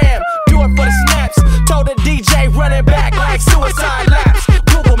the gram, do it for the snaps. Told the DJ running back like suicide laps.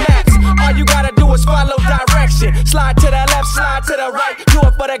 Google Maps, all you gotta do is follow direction. Slide to the left, slide to the right. Do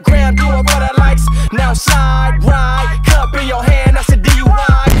it for the gram, do it for the likes. Now slide, ride, cup in your hand, that's a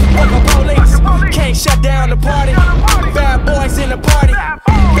DUI. Fuck the police, can't shut down the party. Bad boys in the party.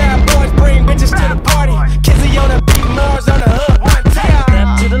 Bad boys bring bitches to the party. Kizzy on the beat, Moore's on the hook.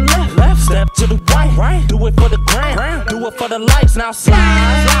 Step to the left, step to the right. Do it for the gram, do it for the likes. Now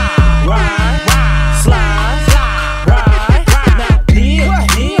slide, ride, slide, ride. Now dip.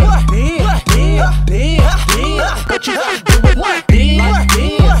 But you gotta do it like this. I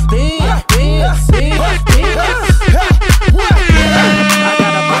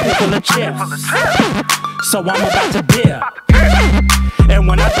got a pocket full of chips, so I'm about to dip. And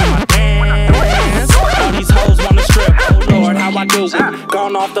when I do my dance, all these hoes wanna strip. Oh Lord, how I do it?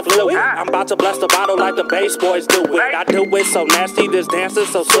 Gone off the fluid. I'm about to bless the bottle like the bass boys do it. I do it so nasty, this dance is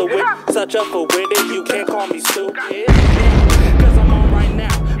so fluid. Such a fool with it, you can't call me stupid. Cause I'm on right now.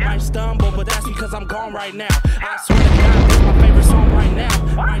 Might stumble, but that's because I'm gone right now. I swear to God, this is my favorite song right now.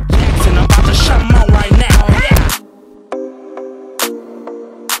 Mike Jackson, I'm about to shut him on right now. Yeah.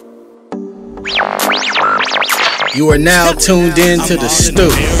 You are now tuned in to the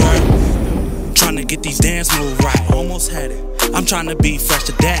STU. Trying to get these dance moves right. Almost had it. I'm trying to be fresh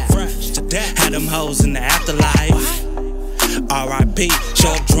to death. Had them hoes in the afterlife. R.I.P. Show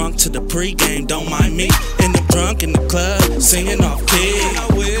up drunk to the pregame, don't mind me. In the drunk in the club, singing off key. I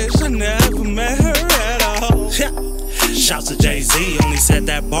wish I never met her at all. Shouts to Jay-Z, only said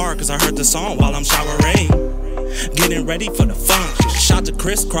that bar cause I heard the song while I'm showering. Getting ready for the fun. Shout to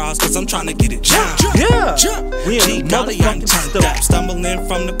Crisscross cause I'm trying to get it jumped. Yeah. G Golly, I'm turned up. Stumbling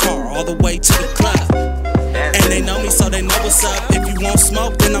from the car all the way to the club. And they know me so they know what's up. If you want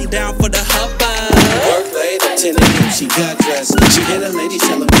smoke then I'm down for the hubbub. Work late at 10 a.m. she got dressed. She hit a lady,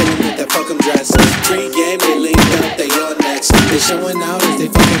 tell them get with that fuck 'em dress. Pre-game they linked up, they all next. They showing out as they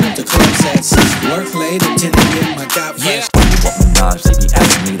fucking up the club sets. Work late at 10 a.m. I got fresh. What Minaj, they be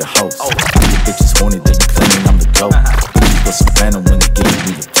asking me to host. I get bitches horny, they be claiming I'm the dope. Bitches go some random when they give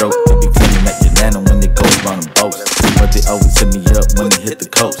me the throat. They be claiming that you're nano when they go around them boats. But they always hit me up when they hit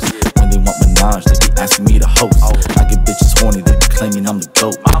the coast. When they want Minaj, they be asking me to host. I get bitches horny, they be claiming I'm the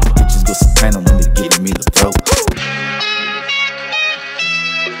dope. Bitches go soprano when they giving me the throat.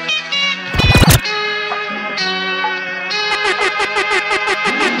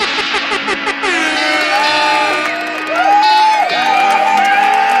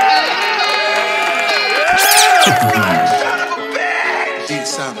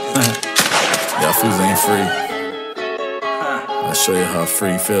 Y'all fools ain't free. I'll show you how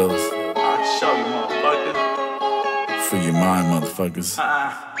free feels. I'll show you, motherfucker. Free your mind, motherfuckers.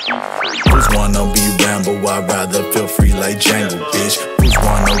 Who's wanna be Rambo? I'd rather feel free like Django, bitch. Who's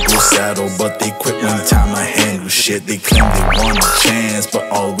wanna go saddle? But they quit one time I handle shit. They claim they want a chance, but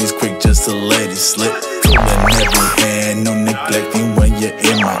always quick just to let it slip. Pulling every hand, no neglecting when you're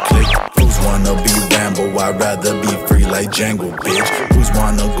in my clique. Who's wanna be Rambo? I'd rather be free like Django, bitch. Who's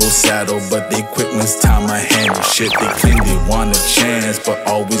wanna go saddle? But they quit when it's time I handle shit. They claim they want a chance, but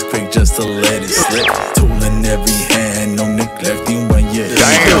always quick just to let it slip. Tooling every hand, no neglecting when you're in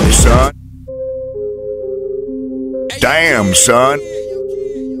my clique. Son. Damn, son.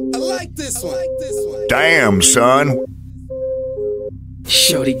 I like this one. Damn, son.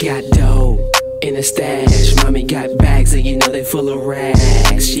 Shorty got dough. in a stash. Mommy got bags and you know they full of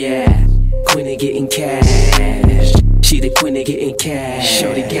racks. Yeah, queen of getting cash. She the queen of getting cash.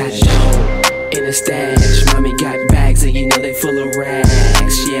 Shorty got dough in a stash. Mommy got bags and you know they full of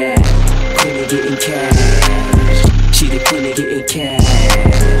racks. Yeah, queen of getting cash. She the queen of getting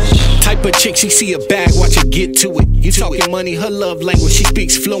cash. Type of chick, she see a bag, watch her get to it. You talking money, her love language, she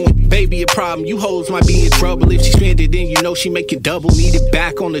speaks fluent. Baby, a problem, you hoes might be in trouble. If she spend it, then you know she make it double. Need it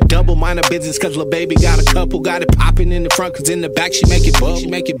back on the double, mind her business, cause lil' baby got a couple. Got it popping in the front, cause in the back she make it bubble. She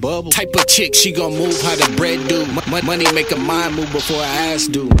make it bubble. Type of chick, she gon' move how the bread do. Money make her mind move before her ass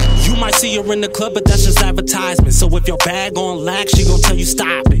do. You might see her in the club, but that's just advertisement. So if your bag on lack, she gon' tell you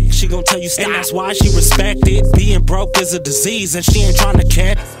stop it. She gon' tell you stop. And that's why she respect it. Being broke is a disease, and she ain't tryna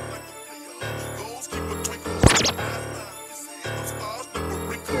catch.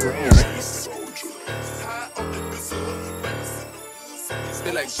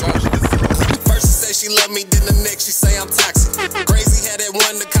 First she say she love me, then the next she say I'm toxic. Crazy had that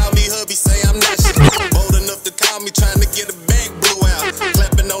one to call me hubby, say I'm not shit. Bold enough to call me, trying to get a bag blew out.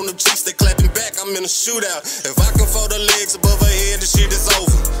 Clapping on them cheeks, they clapping back, I'm in a shootout. If I can fold her legs above her head, the shit is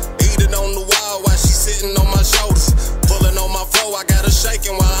over. Eating on the wall while she sitting on my shoulders. Pulling on my floor, I got her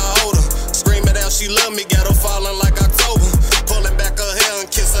shaking while I hold her. Screaming out she love me, got her falling like October. Pulling back her hair and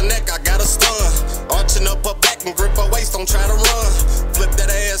kiss her neck, I got her stunned. Arching up her back and grip her waist, don't try to run. Flip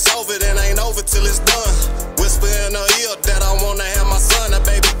that ass over, then ain't over till it's done. Whisper in her ear that I wanna have my son, that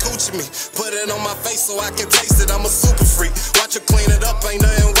baby coochie me. Put it on my face so I can taste it, I'm a super freak. Watch her clean it up, ain't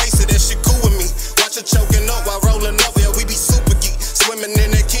nothing wasted, that shit cool with me. Watch her choking up while rolling up, yeah, we be super geek. Swimming in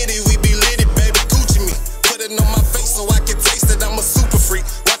that kitty, we be litty, baby coochie me. Put it on my face so I can taste it, I'm a super freak.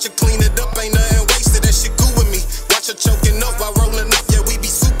 Watch her clean it up, ain't nothing wasted, that shit cool with me. Watch her choking up while rolling up, yeah, we be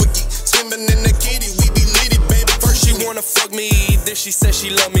super geek. Swimming in that kitty, we be litty, baby. First she wanna fuck me, then she said she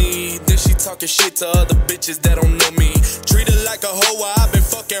love me. Then she talking shit to other bitches that don't know me. Treat her like a hoe, I've been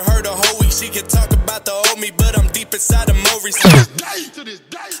fucking her the whole week. She can talk about the old me, but I'm deep inside the Maurice.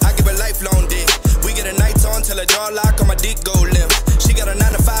 I give her lifelong dick. We get a night on till her jaw lock on my dick go limp. She got a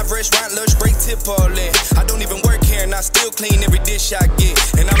 9 to 5 restaurant, lunch break tip all in. I don't even work here and I still clean every dish I get.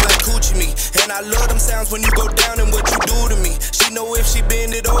 And I'm like coochie me, and I love them sounds when you go down and what you do to me. She know if she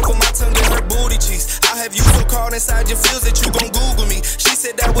bend it over, my tongue get her booty cheeks. I'll have you so caught inside your feels that you gon' Google me. She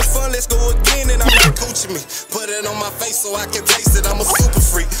said that was fun, let's go again, and I'm like coochie me. Put it on my face so I can taste it, I'm a super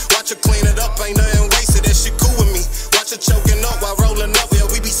freak. Watch her clean it up, ain't nothing wasted, that shit cool with me. Watch her choking up while rolling up, yeah,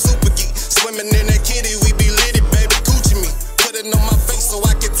 we be super geek. Swimming in that kitty, we be litty, baby coochie me. Put it on my face so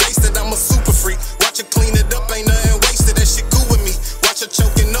I can taste it, I'm a super freak. Watch her clean it up, ain't nothing wasted, that shit cool with me. Watch her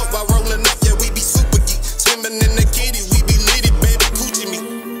choking up while rolling up, yeah, we be super geek. Swimming in that kitty, we be litty, baby coochie me.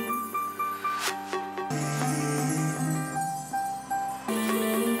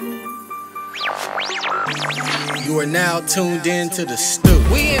 You are now tuned in to the STU.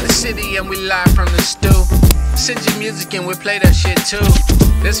 We in the city and we live from the STU. Send your music and we play that shit too.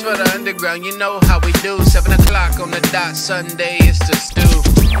 This for the underground, you know how we do. 7 o'clock on the dot, Sunday is the STU.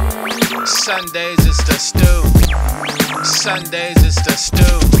 Sundays is the STU. Sundays is the STU.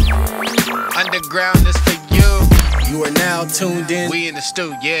 Underground is for you. You are now tuned in. We in the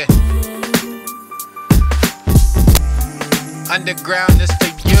STU, yeah. Underground is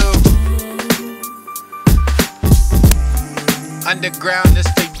for you. Underground is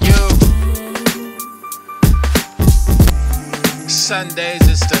for you. Sundays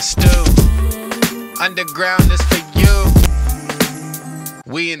is the STU. Underground is for you.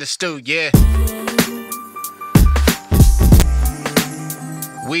 We in the STU, yeah.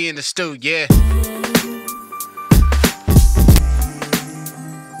 We in the STU, yeah.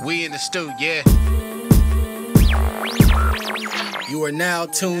 We in the STU, yeah. You are now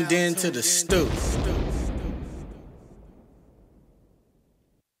tuned in to the STU.